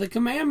mitzvah, the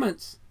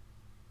commandments.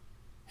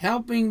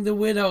 Helping the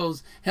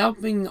widows,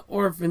 helping the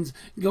orphans,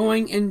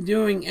 going and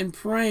doing and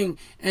praying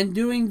and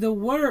doing the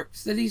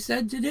works that he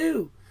said to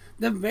do.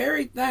 The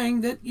very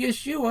thing that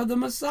Yeshua, the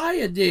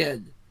Messiah,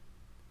 did.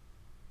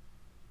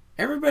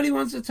 Everybody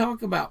wants to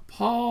talk about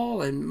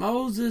Paul and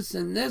Moses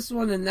and this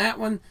one and that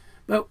one,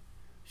 but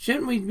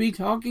shouldn't we be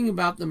talking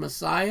about the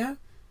Messiah?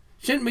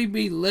 Shouldn't we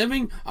be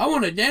living? I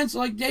want to dance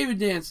like David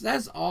danced.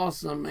 That's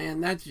awesome,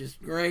 man. That's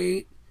just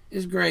great.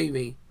 It's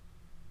gravy.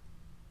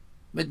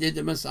 But did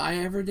the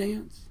Messiah ever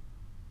dance?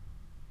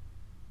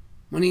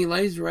 When he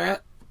raised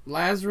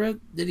Lazarus,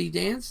 did he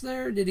dance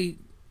there? Did he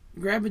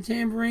grab a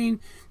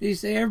tambourine? Did he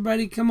say,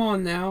 everybody come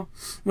on now?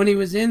 When he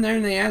was in there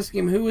and they asked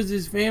him who was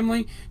his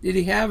family, did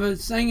he have a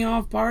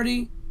sing-off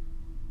party?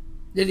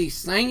 Did he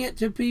sing it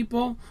to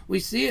people? We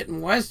see it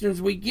in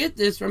Westerns. We get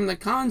this from the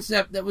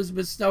concept that was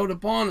bestowed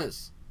upon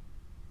us.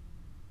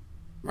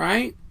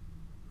 Right?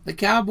 The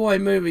cowboy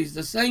movies,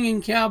 the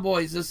singing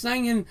cowboys, the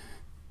singing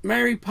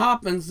Mary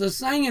Poppins, the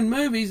singing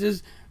movies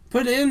is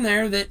put in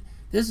there that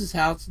this is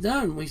how it's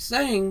done. We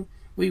sing,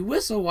 we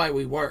whistle while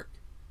we work.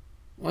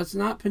 Well, it's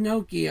not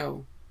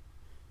Pinocchio.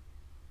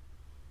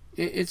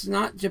 It's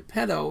not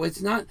Geppetto.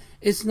 It's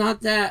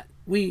not that.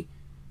 We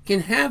can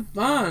have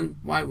fun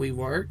while we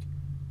work,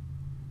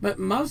 but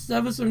most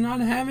of us are not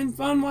having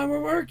fun while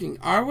we're working,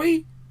 are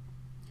we?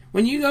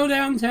 When you go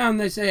downtown,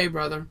 they say, hey,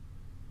 brother,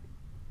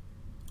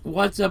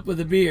 what's up with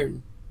the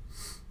beard?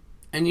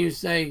 And you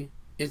say,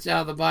 it's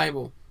out of the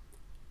Bible.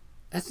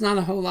 That's not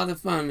a whole lot of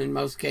fun in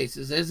most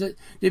cases, is it?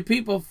 Do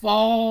people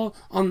fall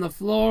on the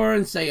floor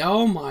and say,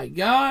 oh my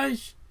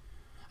gosh,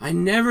 I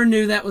never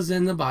knew that was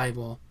in the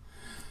Bible.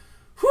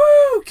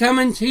 Whoo! Come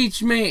and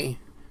teach me.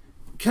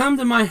 Come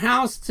to my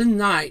house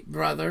tonight,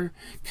 brother.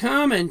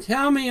 Come and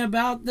tell me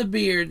about the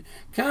beard.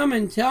 Come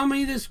and tell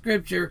me the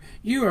scripture.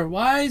 You are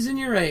wise in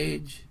your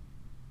age.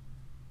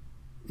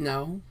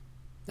 No,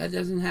 that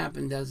doesn't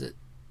happen, does it?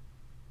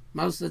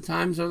 Most of the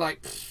times they're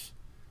like,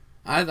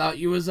 I thought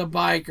you was a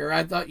biker.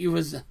 I thought you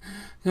was,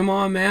 come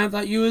on, man. I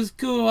thought you was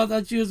cool. I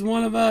thought you was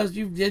one of us.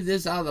 You did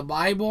this out of the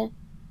Bible.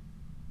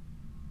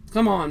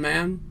 Come on,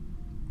 man.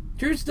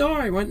 True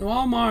story. Went to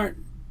Walmart.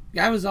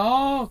 Guy was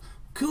all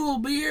cool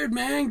beard,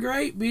 man.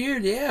 Great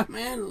beard. Yeah,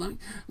 man.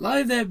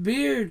 Love that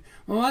beard.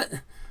 What?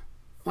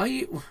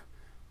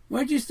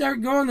 Where'd you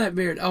start growing that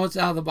beard? Oh, it's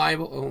out of the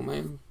Bible. Oh,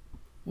 man.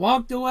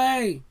 Walked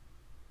away.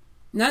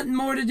 Nothing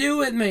more to do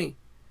with me.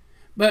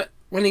 But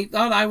when he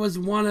thought I was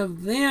one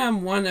of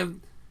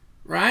them,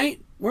 right?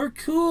 We're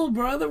cool,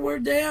 brother. We're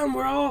down.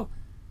 We're all.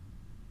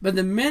 But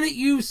the minute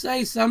you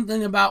say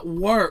something about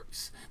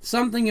works,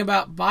 something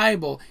about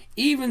Bible,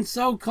 even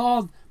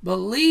so-called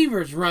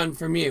believers run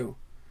from you.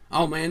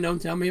 Oh, man,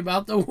 don't tell me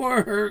about the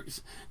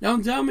works.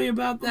 Don't tell me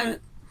about that.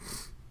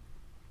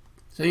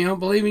 So you don't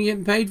believe in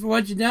getting paid for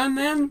what you done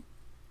then?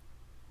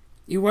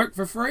 You work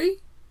for free?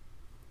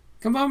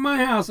 Come over to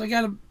my house. I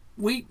got a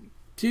week,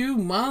 2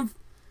 month.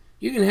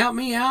 You can help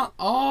me out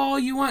all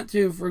you want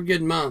to for a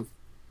good month.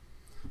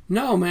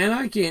 No, man,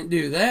 I can't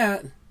do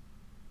that.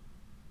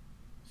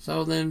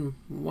 So then,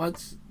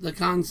 what's the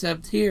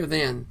concept here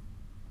then?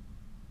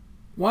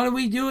 What do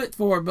we do it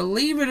for?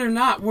 Believe it or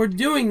not, we're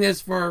doing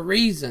this for a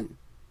reason.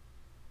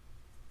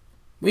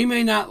 We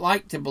may not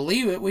like to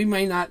believe it. We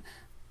may not,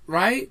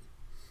 right?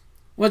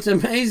 What's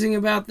amazing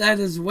about that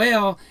as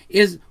well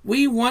is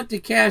we want to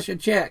cash a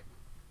check.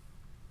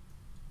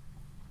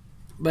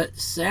 But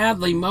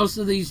sadly, most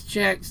of these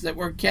checks that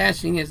we're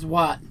cashing is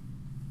what?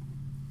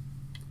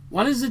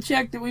 What is the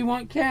check that we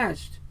want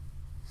cashed?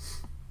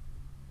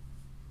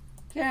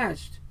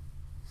 Cashed.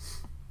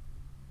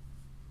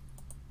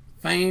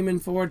 Fame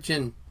and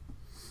fortune.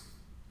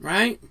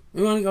 Right?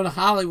 We want to go to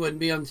Hollywood and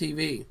be on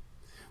TV.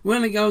 We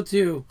want to go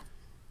to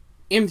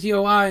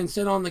MTOI and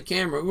sit on the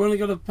camera. We want to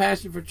go to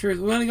Passion for Truth.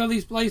 We want to go to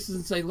these places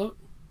and say, look,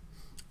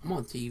 I'm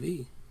on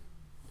TV.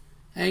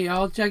 Hey,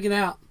 y'all, check it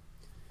out.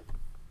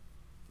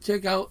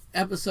 Check out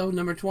episode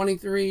number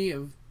 23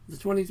 of the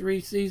 23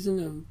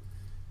 season of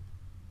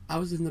I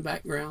Was in the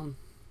Background.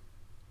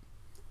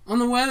 On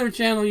the Weather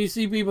Channel, you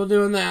see people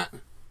doing that.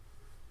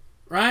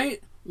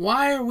 Right?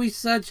 Why are we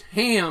such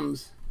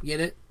hams? Get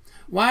it?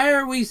 Why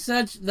are we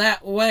such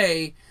that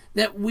way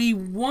that we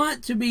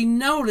want to be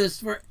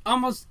noticed for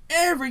almost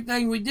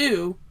everything we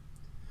do,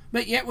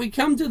 but yet we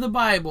come to the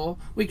Bible,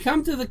 we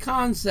come to the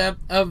concept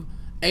of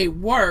a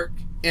work,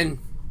 and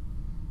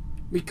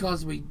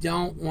because we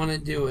don't want to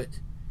do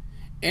it.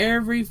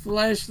 Every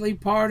fleshly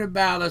part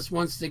about us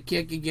wants to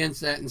kick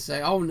against that and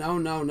say, oh, no,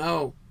 no,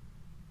 no.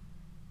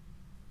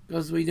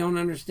 Because we don't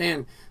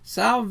understand.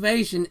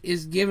 Salvation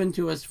is given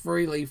to us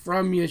freely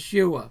from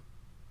Yeshua.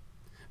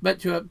 But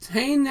to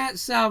obtain that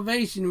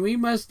salvation, we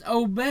must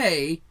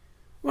obey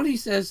what he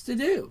says to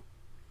do.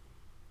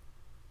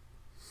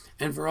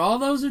 And for all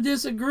those who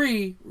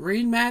disagree,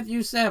 read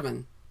Matthew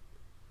 7.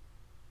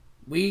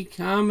 We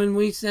come and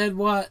we said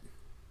what?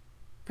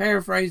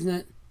 Paraphrasing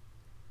it.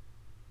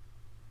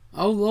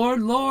 Oh,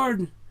 Lord,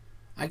 Lord,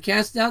 I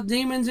cast out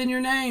demons in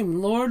your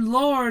name. Lord,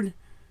 Lord,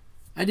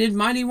 I did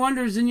mighty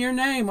wonders in your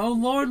name. Oh,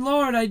 Lord,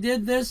 Lord, I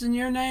did this in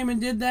your name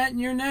and did that in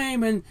your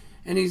name. And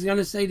he's going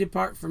to say,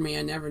 depart from me,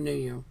 I never knew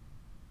you.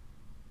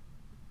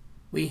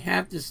 We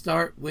have to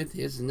start with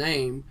his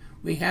name.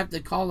 We have to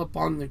call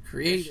upon the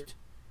Creator.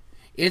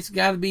 It's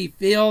got to be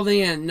filled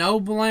in. No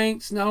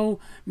blanks, no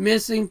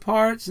missing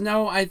parts.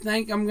 No, I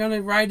think I'm going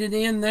to write it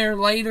in there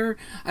later.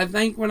 I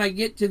think when I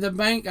get to the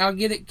bank, I'll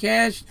get it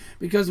cashed.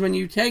 Because when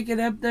you take it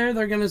up there,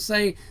 they're going to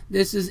say,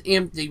 this is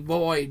empty,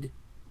 void.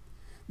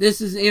 This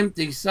is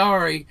empty.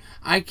 Sorry,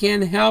 I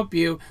can't help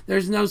you.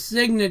 There's no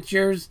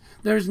signatures.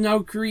 There's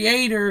no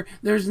creator.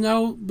 There's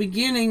no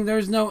beginning.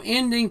 There's no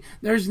ending.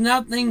 There's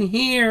nothing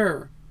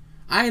here.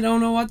 I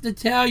don't know what to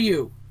tell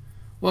you.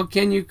 Well,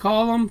 can you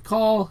call them?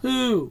 Call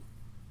who?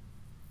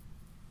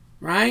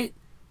 Right?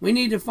 We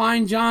need to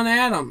find John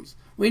Adams.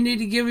 We need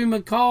to give him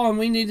a call and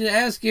we need to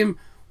ask him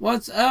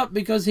what's up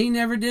because he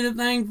never did a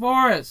thing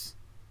for us.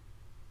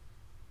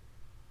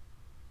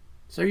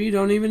 So you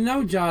don't even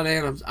know John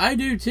Adams. I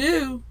do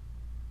too.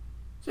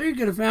 So you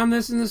could have found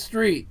this in the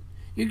street.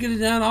 You could have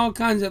done all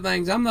kinds of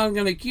things. I'm not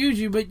going to accuse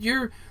you, but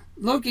you're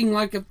looking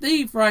like a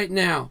thief right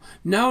now.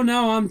 No,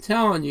 I'm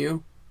telling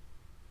you.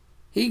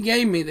 He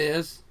gave me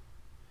this.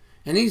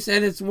 And he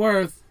said it's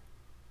worth.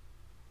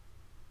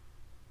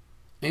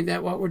 Ain't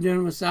that what we're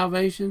doing with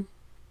salvation?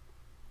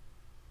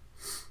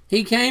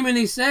 He came and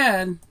he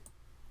said.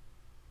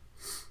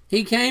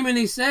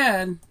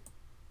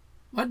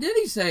 What did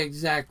he say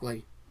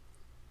exactly?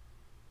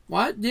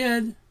 What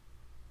did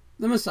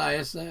the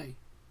Messiah say?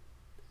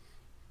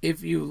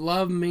 If you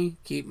love me,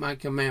 keep my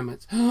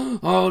commandments.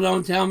 Oh,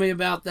 don't tell me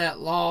about that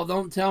law.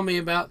 Don't tell me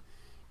about...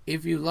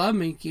 If you love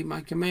me, keep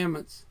my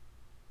commandments.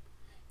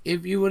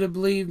 If you would have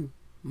believed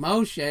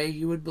Moshe,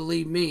 you would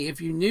believe me. If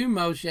you knew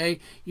Moshe,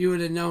 you would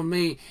have known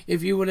me.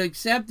 If you would have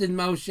accepted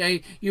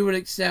Moshe, you would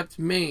accept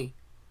me.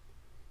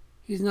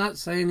 He's not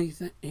saying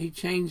he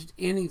changed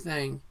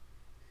anything.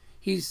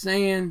 He's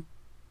saying,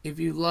 if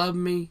you love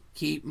me,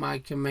 keep my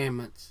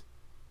commandments.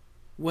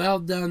 Well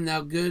done,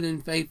 thou good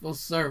and faithful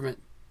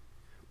servant.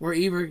 We're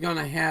either going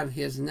to have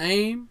his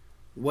name,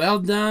 well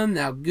done,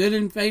 thou good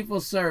and faithful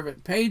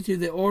servant, paid to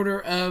the order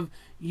of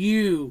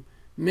you,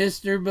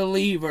 Mr.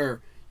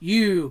 Believer,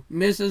 you,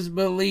 Mrs.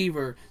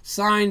 Believer,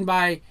 signed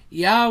by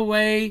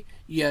Yahweh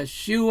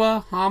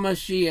Yeshua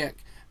HaMashiach,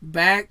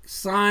 back,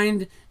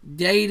 signed,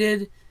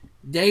 dated,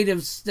 date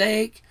of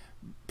stake,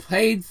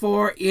 paid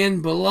for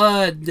in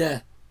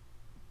blood.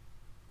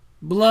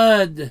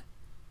 Blood.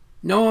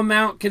 No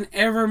amount can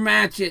ever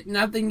match it.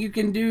 Nothing you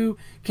can do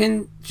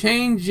can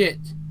change it.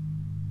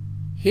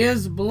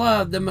 His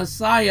blood, the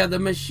Messiah, the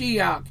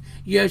Mashiach,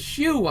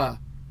 Yeshua.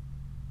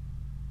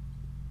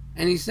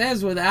 And he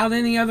says, without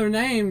any other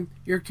name,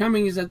 you're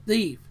coming as a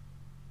thief.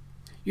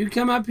 You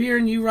come up here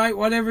and you write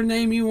whatever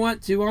name you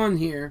want to on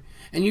here.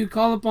 And you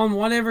call upon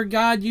whatever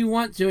God you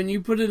want to and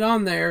you put it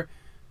on there.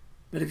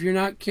 But if you're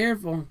not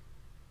careful,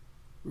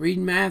 read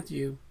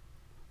Matthew.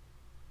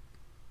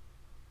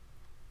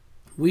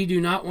 We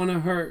do not want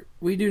to hurt.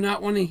 We do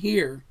not want to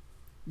hear.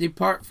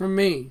 Depart from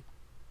me,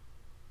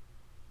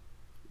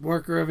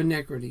 worker of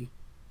iniquity.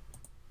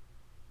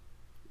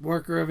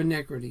 Worker of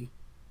iniquity.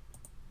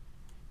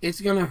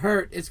 It's going to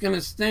hurt. It's going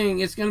to sting.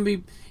 It's going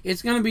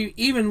to be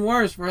even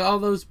worse for all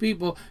those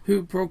people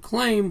who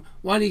proclaim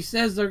what he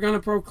says they're going to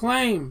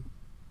proclaim.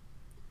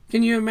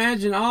 Can you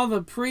imagine all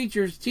the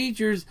preachers,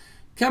 teachers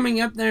coming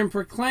up there and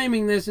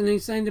proclaiming this and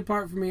he's saying,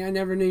 depart from me, I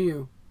never knew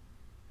you.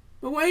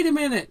 But wait a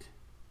minute.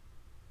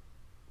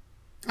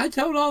 I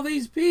told all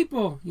these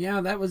people. Yeah,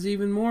 that was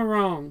even more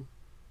wrong.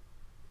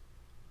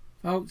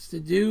 Folks, to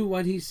do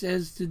what he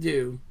says to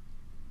do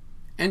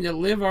and to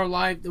live our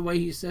life the way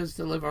he says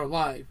to live our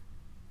life.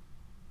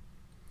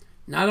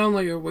 Not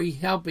only are we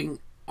helping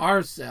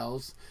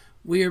ourselves,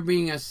 we are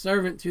being a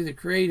servant to the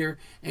Creator,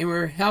 and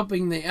we're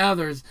helping the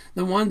others,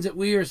 the ones that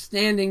we are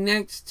standing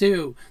next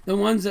to, the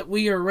ones that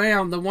we are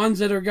around, the ones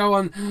that are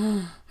going,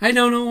 I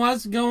don't know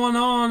what's going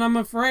on. I'm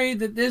afraid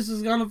that this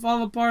is going to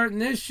fall apart,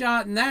 and this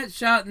shot, and that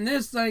shot, and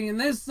this thing, and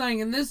this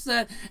thing, and this,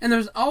 that. And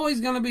there's always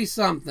going to be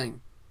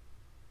something.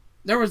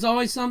 There was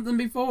always something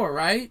before,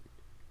 right?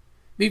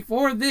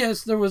 Before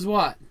this, there was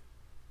what?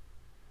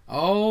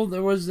 Oh,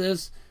 there was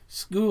this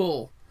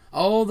school.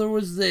 Oh, there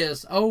was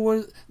this.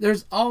 Oh,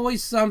 there's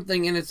always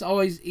something, and it's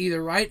always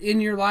either right in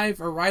your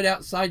life or right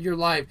outside your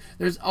life.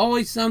 There's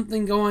always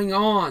something going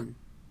on.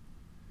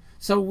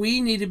 So we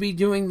need to be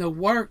doing the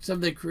works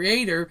of the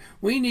Creator.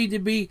 We need to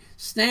be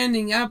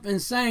standing up and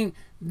saying,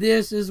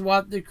 this is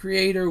what the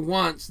Creator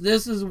wants.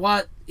 This is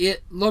what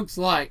it looks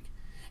like.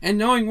 And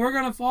knowing we're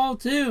going to fall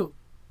too.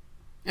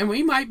 And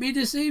we might be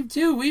deceived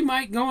too. We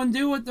might go and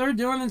do what they're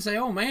doing and say,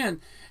 oh man.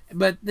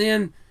 But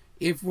then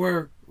if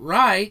we're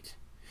right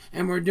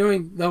and we're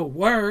doing the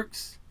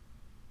works,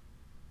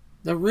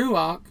 the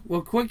Ruach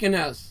will quicken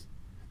us.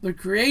 The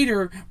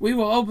Creator, we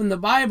will open the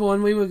Bible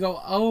and we will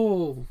go,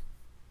 oh,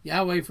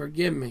 Yahweh,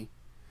 forgive me.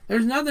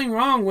 There's nothing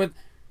wrong with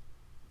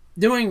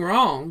doing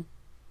wrong.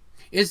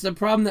 It's the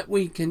problem that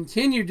we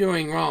continue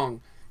doing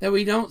wrong, that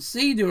we don't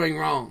see doing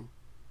wrong.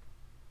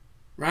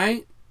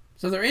 Right?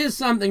 So there is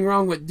something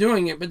wrong with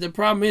doing it, but the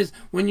problem is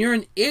when you're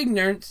in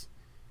ignorance,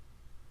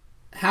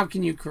 how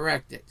can you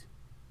correct it?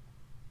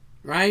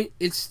 Right?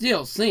 It's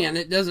still sin.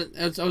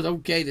 It's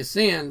okay to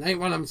sin.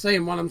 Ain't what I'm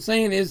saying. What I'm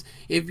saying is,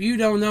 if you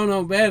don't know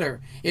no better,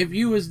 if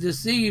you was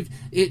deceived,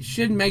 it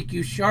should make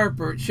you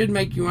sharper. It should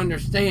make you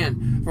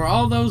understand. For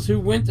all those who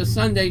went to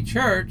Sunday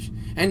church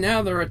and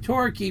now they're a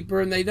Torah keeper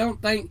and they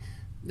don't think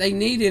they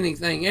need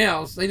anything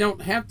else, they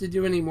don't have to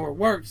do any more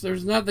works.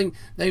 There's nothing.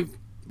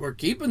 We're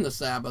keeping the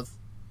Sabbath.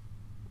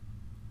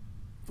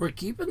 We're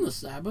keeping the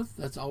Sabbath.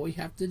 That's all we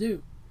have to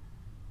do.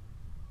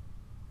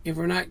 If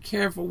we're not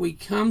careful, we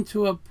come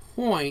to a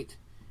point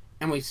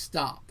and we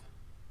stop.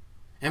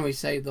 And we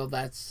say, though,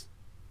 that's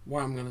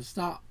where I'm going to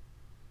stop.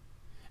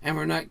 And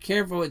we're not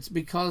careful, it's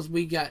because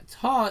we got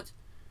taught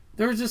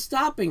there's a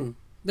stopping.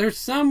 There's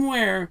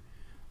somewhere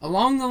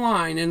along the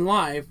line in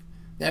life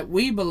that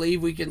we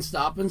believe we can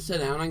stop and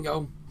sit down and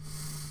go,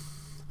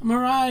 I'm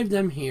arrived,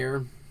 I'm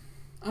here.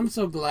 I'm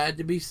so glad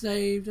to be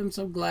saved. I'm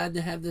so glad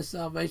to have this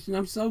salvation.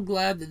 I'm so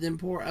glad that them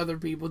poor other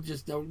people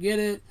just don't get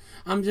it.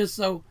 I'm just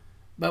so...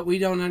 But we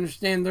don't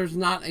understand there's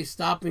not a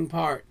stopping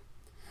part.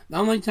 The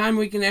only time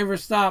we can ever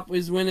stop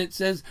is when it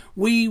says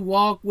we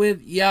walk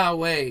with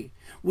Yahweh.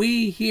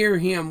 We hear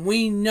Him.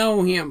 We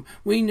know Him.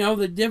 We know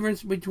the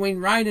difference between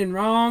right and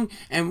wrong.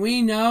 And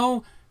we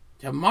know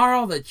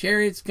tomorrow the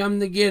chariots come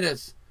to get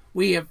us.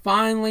 We have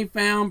finally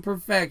found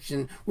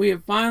perfection. We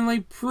have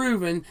finally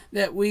proven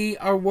that we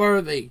are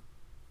worthy.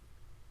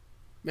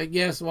 But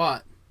guess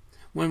what?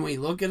 When we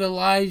look at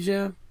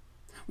Elijah,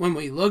 when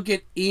we look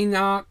at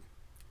Enoch,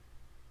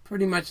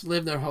 pretty much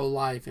lived their whole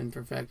life in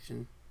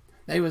perfection.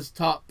 They was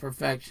taught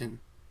perfection.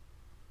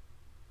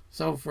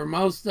 So for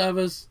most of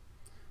us,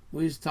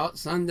 we was taught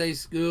Sunday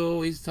school,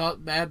 we was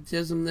taught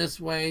baptism this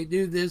way,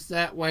 do this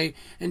that way,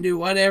 and do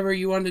whatever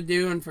you want to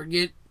do and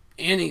forget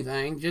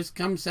anything. Just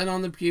come sit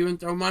on the pew and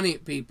throw money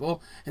at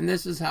people, and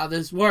this is how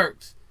this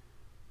works.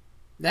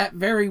 That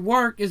very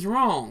work is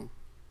wrong.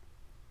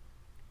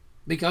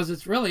 Because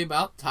it's really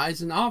about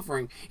tithes and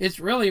offering. It's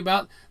really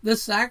about the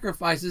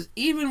sacrifices.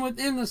 Even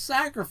within the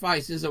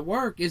sacrifice is a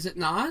work, is it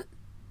not?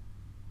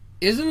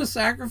 Isn't a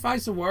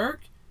sacrifice a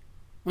work?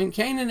 When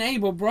Cain and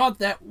Abel brought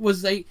that,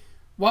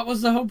 what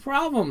was the whole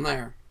problem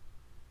there?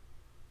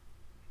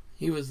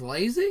 He was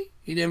lazy.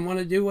 He didn't want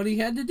to do what he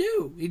had to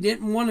do. He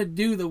didn't want to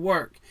do the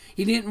work.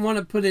 He didn't want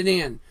to put it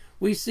in.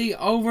 We see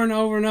over and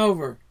over and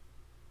over.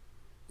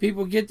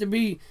 People get to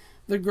be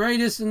the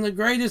greatest and the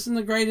greatest and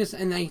the greatest,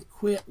 and they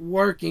quit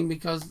working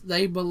because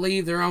they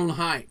believe their own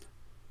hype.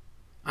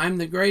 I'm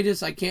the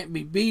greatest, I can't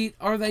be beat.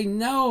 Or they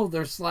know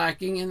they're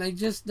slacking and they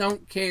just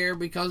don't care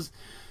because,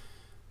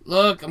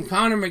 look, I'm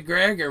Conor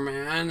McGregor,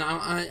 man.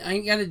 I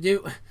ain't got to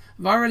do...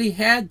 I've already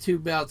had 2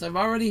 belts. I've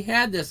already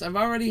had this. I've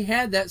already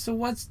had that. So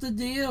what's the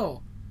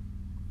deal?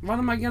 What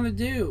am I going to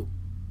do?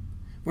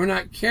 If we're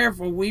not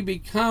careful, we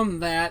become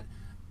that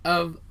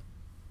of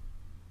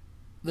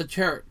the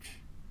church.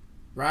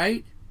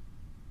 Right?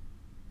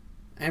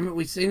 Haven't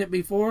we seen it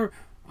before?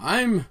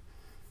 I'm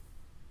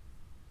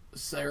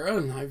Sarah,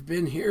 and I've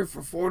been here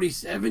for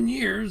 47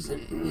 years,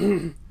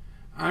 and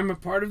I'm a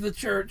part of the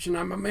church, and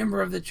I'm a member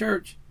of the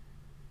church.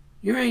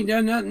 You ain't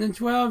done nothing in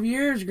 12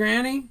 years,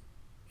 Granny.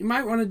 You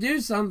might want to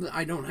do something.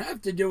 I don't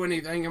have to do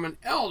anything. I'm an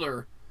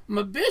elder. I'm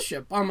a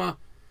bishop. I'm a...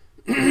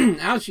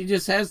 Now she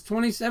just has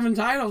 27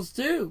 titles,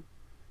 too.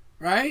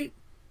 Right?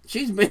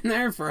 She's been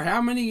there for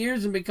how many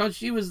years, and because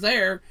she was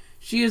there,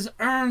 she has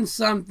earned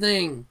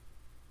something.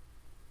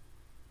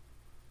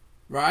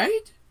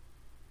 Right?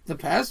 The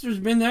pastor's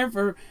been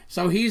there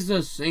so he's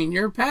the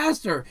senior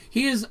pastor.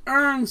 He has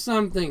earned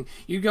something.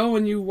 You go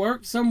and you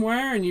work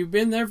somewhere and you've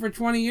been there for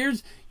 20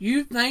 years,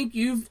 you think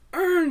you've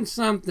earned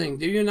something,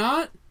 do you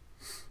not?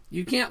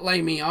 You can't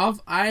lay me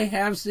off. I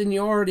have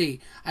seniority.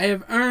 I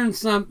have earned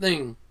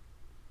something.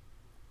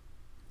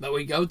 But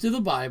we go to the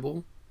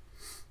Bible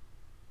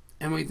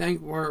and we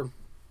think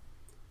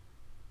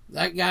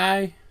that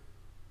guy,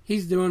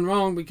 he's doing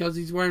wrong because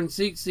he's wearing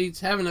seats,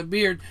 having a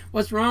beard.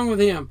 What's wrong with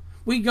him?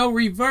 We go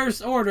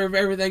reverse order of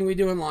everything we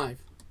do in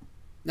life.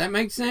 That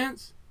makes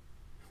sense?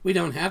 We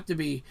don't have to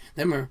be,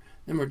 them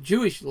are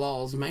Jewish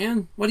laws,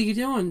 man. What are you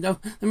doing? Them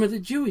are the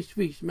Jewish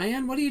feasts,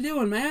 man. What are you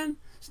doing, man?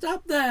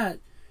 Stop that.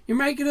 You're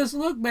making us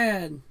look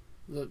bad.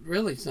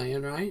 Really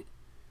saying, right?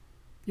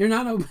 You're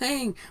not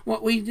obeying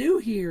what we do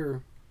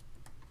here.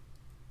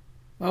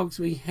 Folks,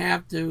 we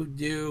have to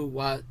do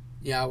what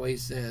Yahweh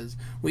says.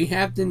 We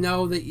have to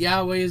know that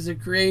Yahweh is the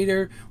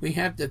creator. We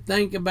have to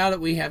think about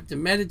it. We have to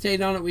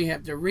meditate on it. We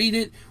have to read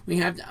it. We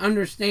have to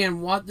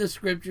understand what the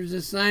scriptures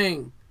is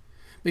saying.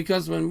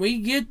 Because when we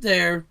get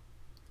there,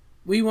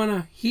 we want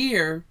to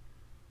hear,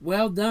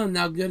 well done,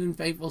 thou good and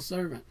faithful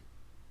servant.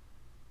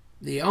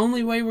 The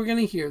only way we're going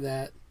to hear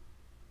that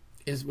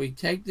is we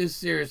take this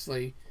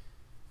seriously.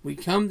 We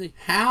come to,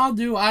 how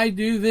do I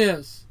do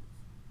this?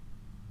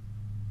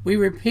 We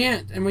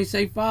repent and we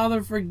say,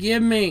 Father,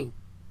 forgive me.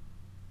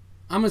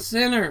 I'm a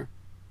sinner.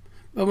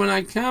 But when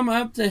I come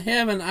up to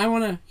heaven, I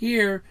want to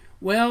hear,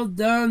 well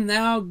done,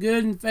 thou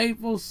good and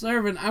faithful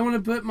servant. I want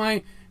to put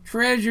my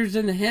treasures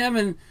in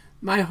heaven.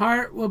 My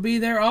heart will be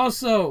there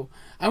also.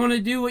 I want to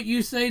do what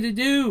you say to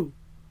do.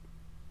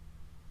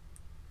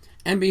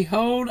 And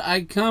behold,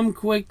 I come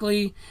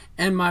quickly,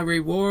 and my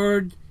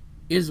reward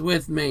is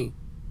with me,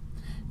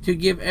 to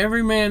give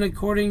every man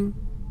according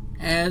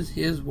as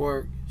his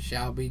work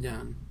shall be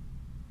done.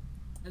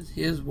 As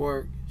his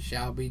work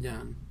shall be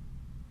done.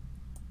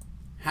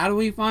 How do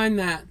we find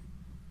that?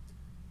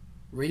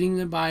 Reading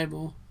the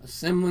Bible,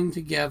 assembling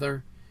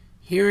together,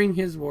 hearing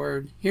his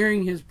word,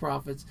 hearing his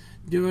prophets,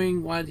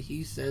 doing what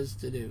he says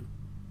to do.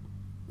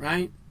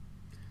 Right?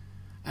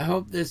 I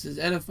hope this is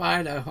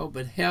edified. I hope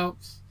it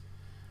helps.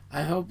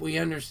 I hope we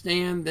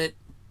understand that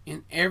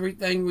in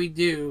everything we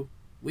do,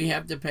 we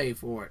have to pay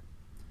for it.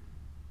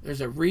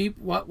 There's a reap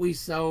what we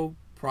sow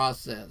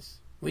process.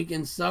 We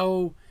can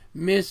sow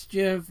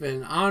mischief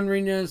and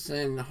orneriness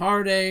and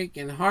heartache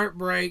and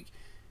heartbreak,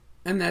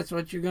 and that's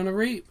what you're going to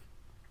reap.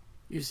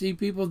 You see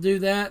people do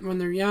that when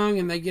they're young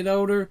and they get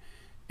older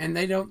and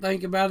they don't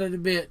think about it a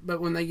bit.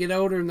 But when they get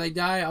older and they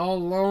die all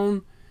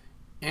alone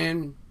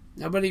and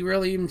nobody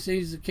really even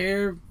seems to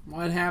care,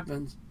 what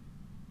happens?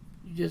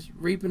 You're just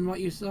reaping what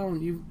you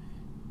sown.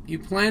 You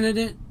planted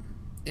it,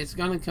 it's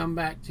going to come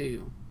back to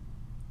you.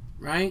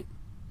 Right?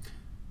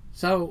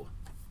 So,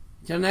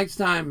 till next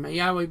time, may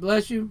Yahweh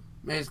bless you.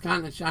 May his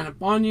countenance shine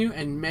upon you,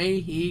 and may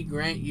he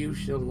grant you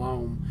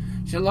shalom.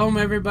 Shalom,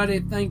 everybody.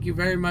 Thank you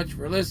very much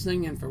for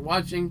listening and for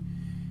watching.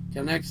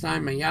 Till next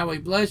time, may Yahweh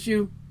bless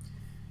you.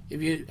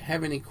 If you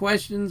have any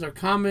questions or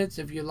comments,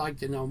 if you'd like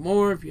to know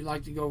more, if you'd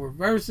like to go over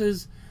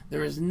verses,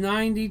 there is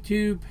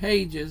 92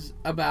 pages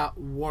about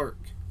work.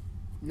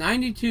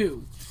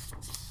 92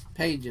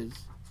 pages,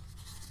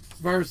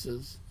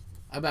 verses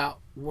about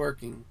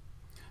working.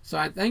 So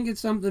I think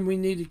it's something we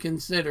need to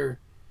consider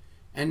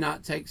and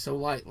not take so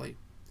lightly.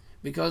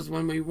 Because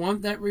when we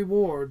want that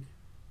reward,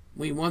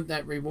 we want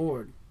that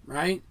reward,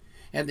 right?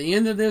 At the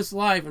end of this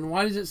life, and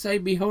why does it say,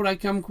 behold, I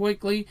come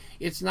quickly?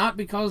 It's not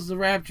because of the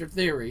rapture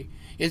theory.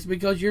 It's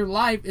because your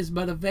life is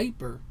but a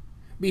vapor.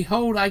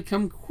 Behold, I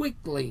come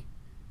quickly.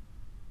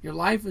 Your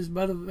life is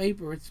but a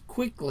vapor. It's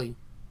quickly.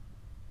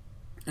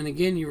 And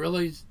again, you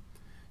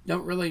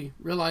don't really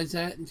realize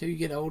that until you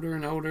get older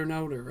and older and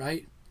older,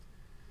 right?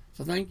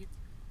 So thank you.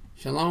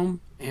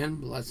 Shalom and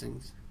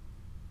blessings.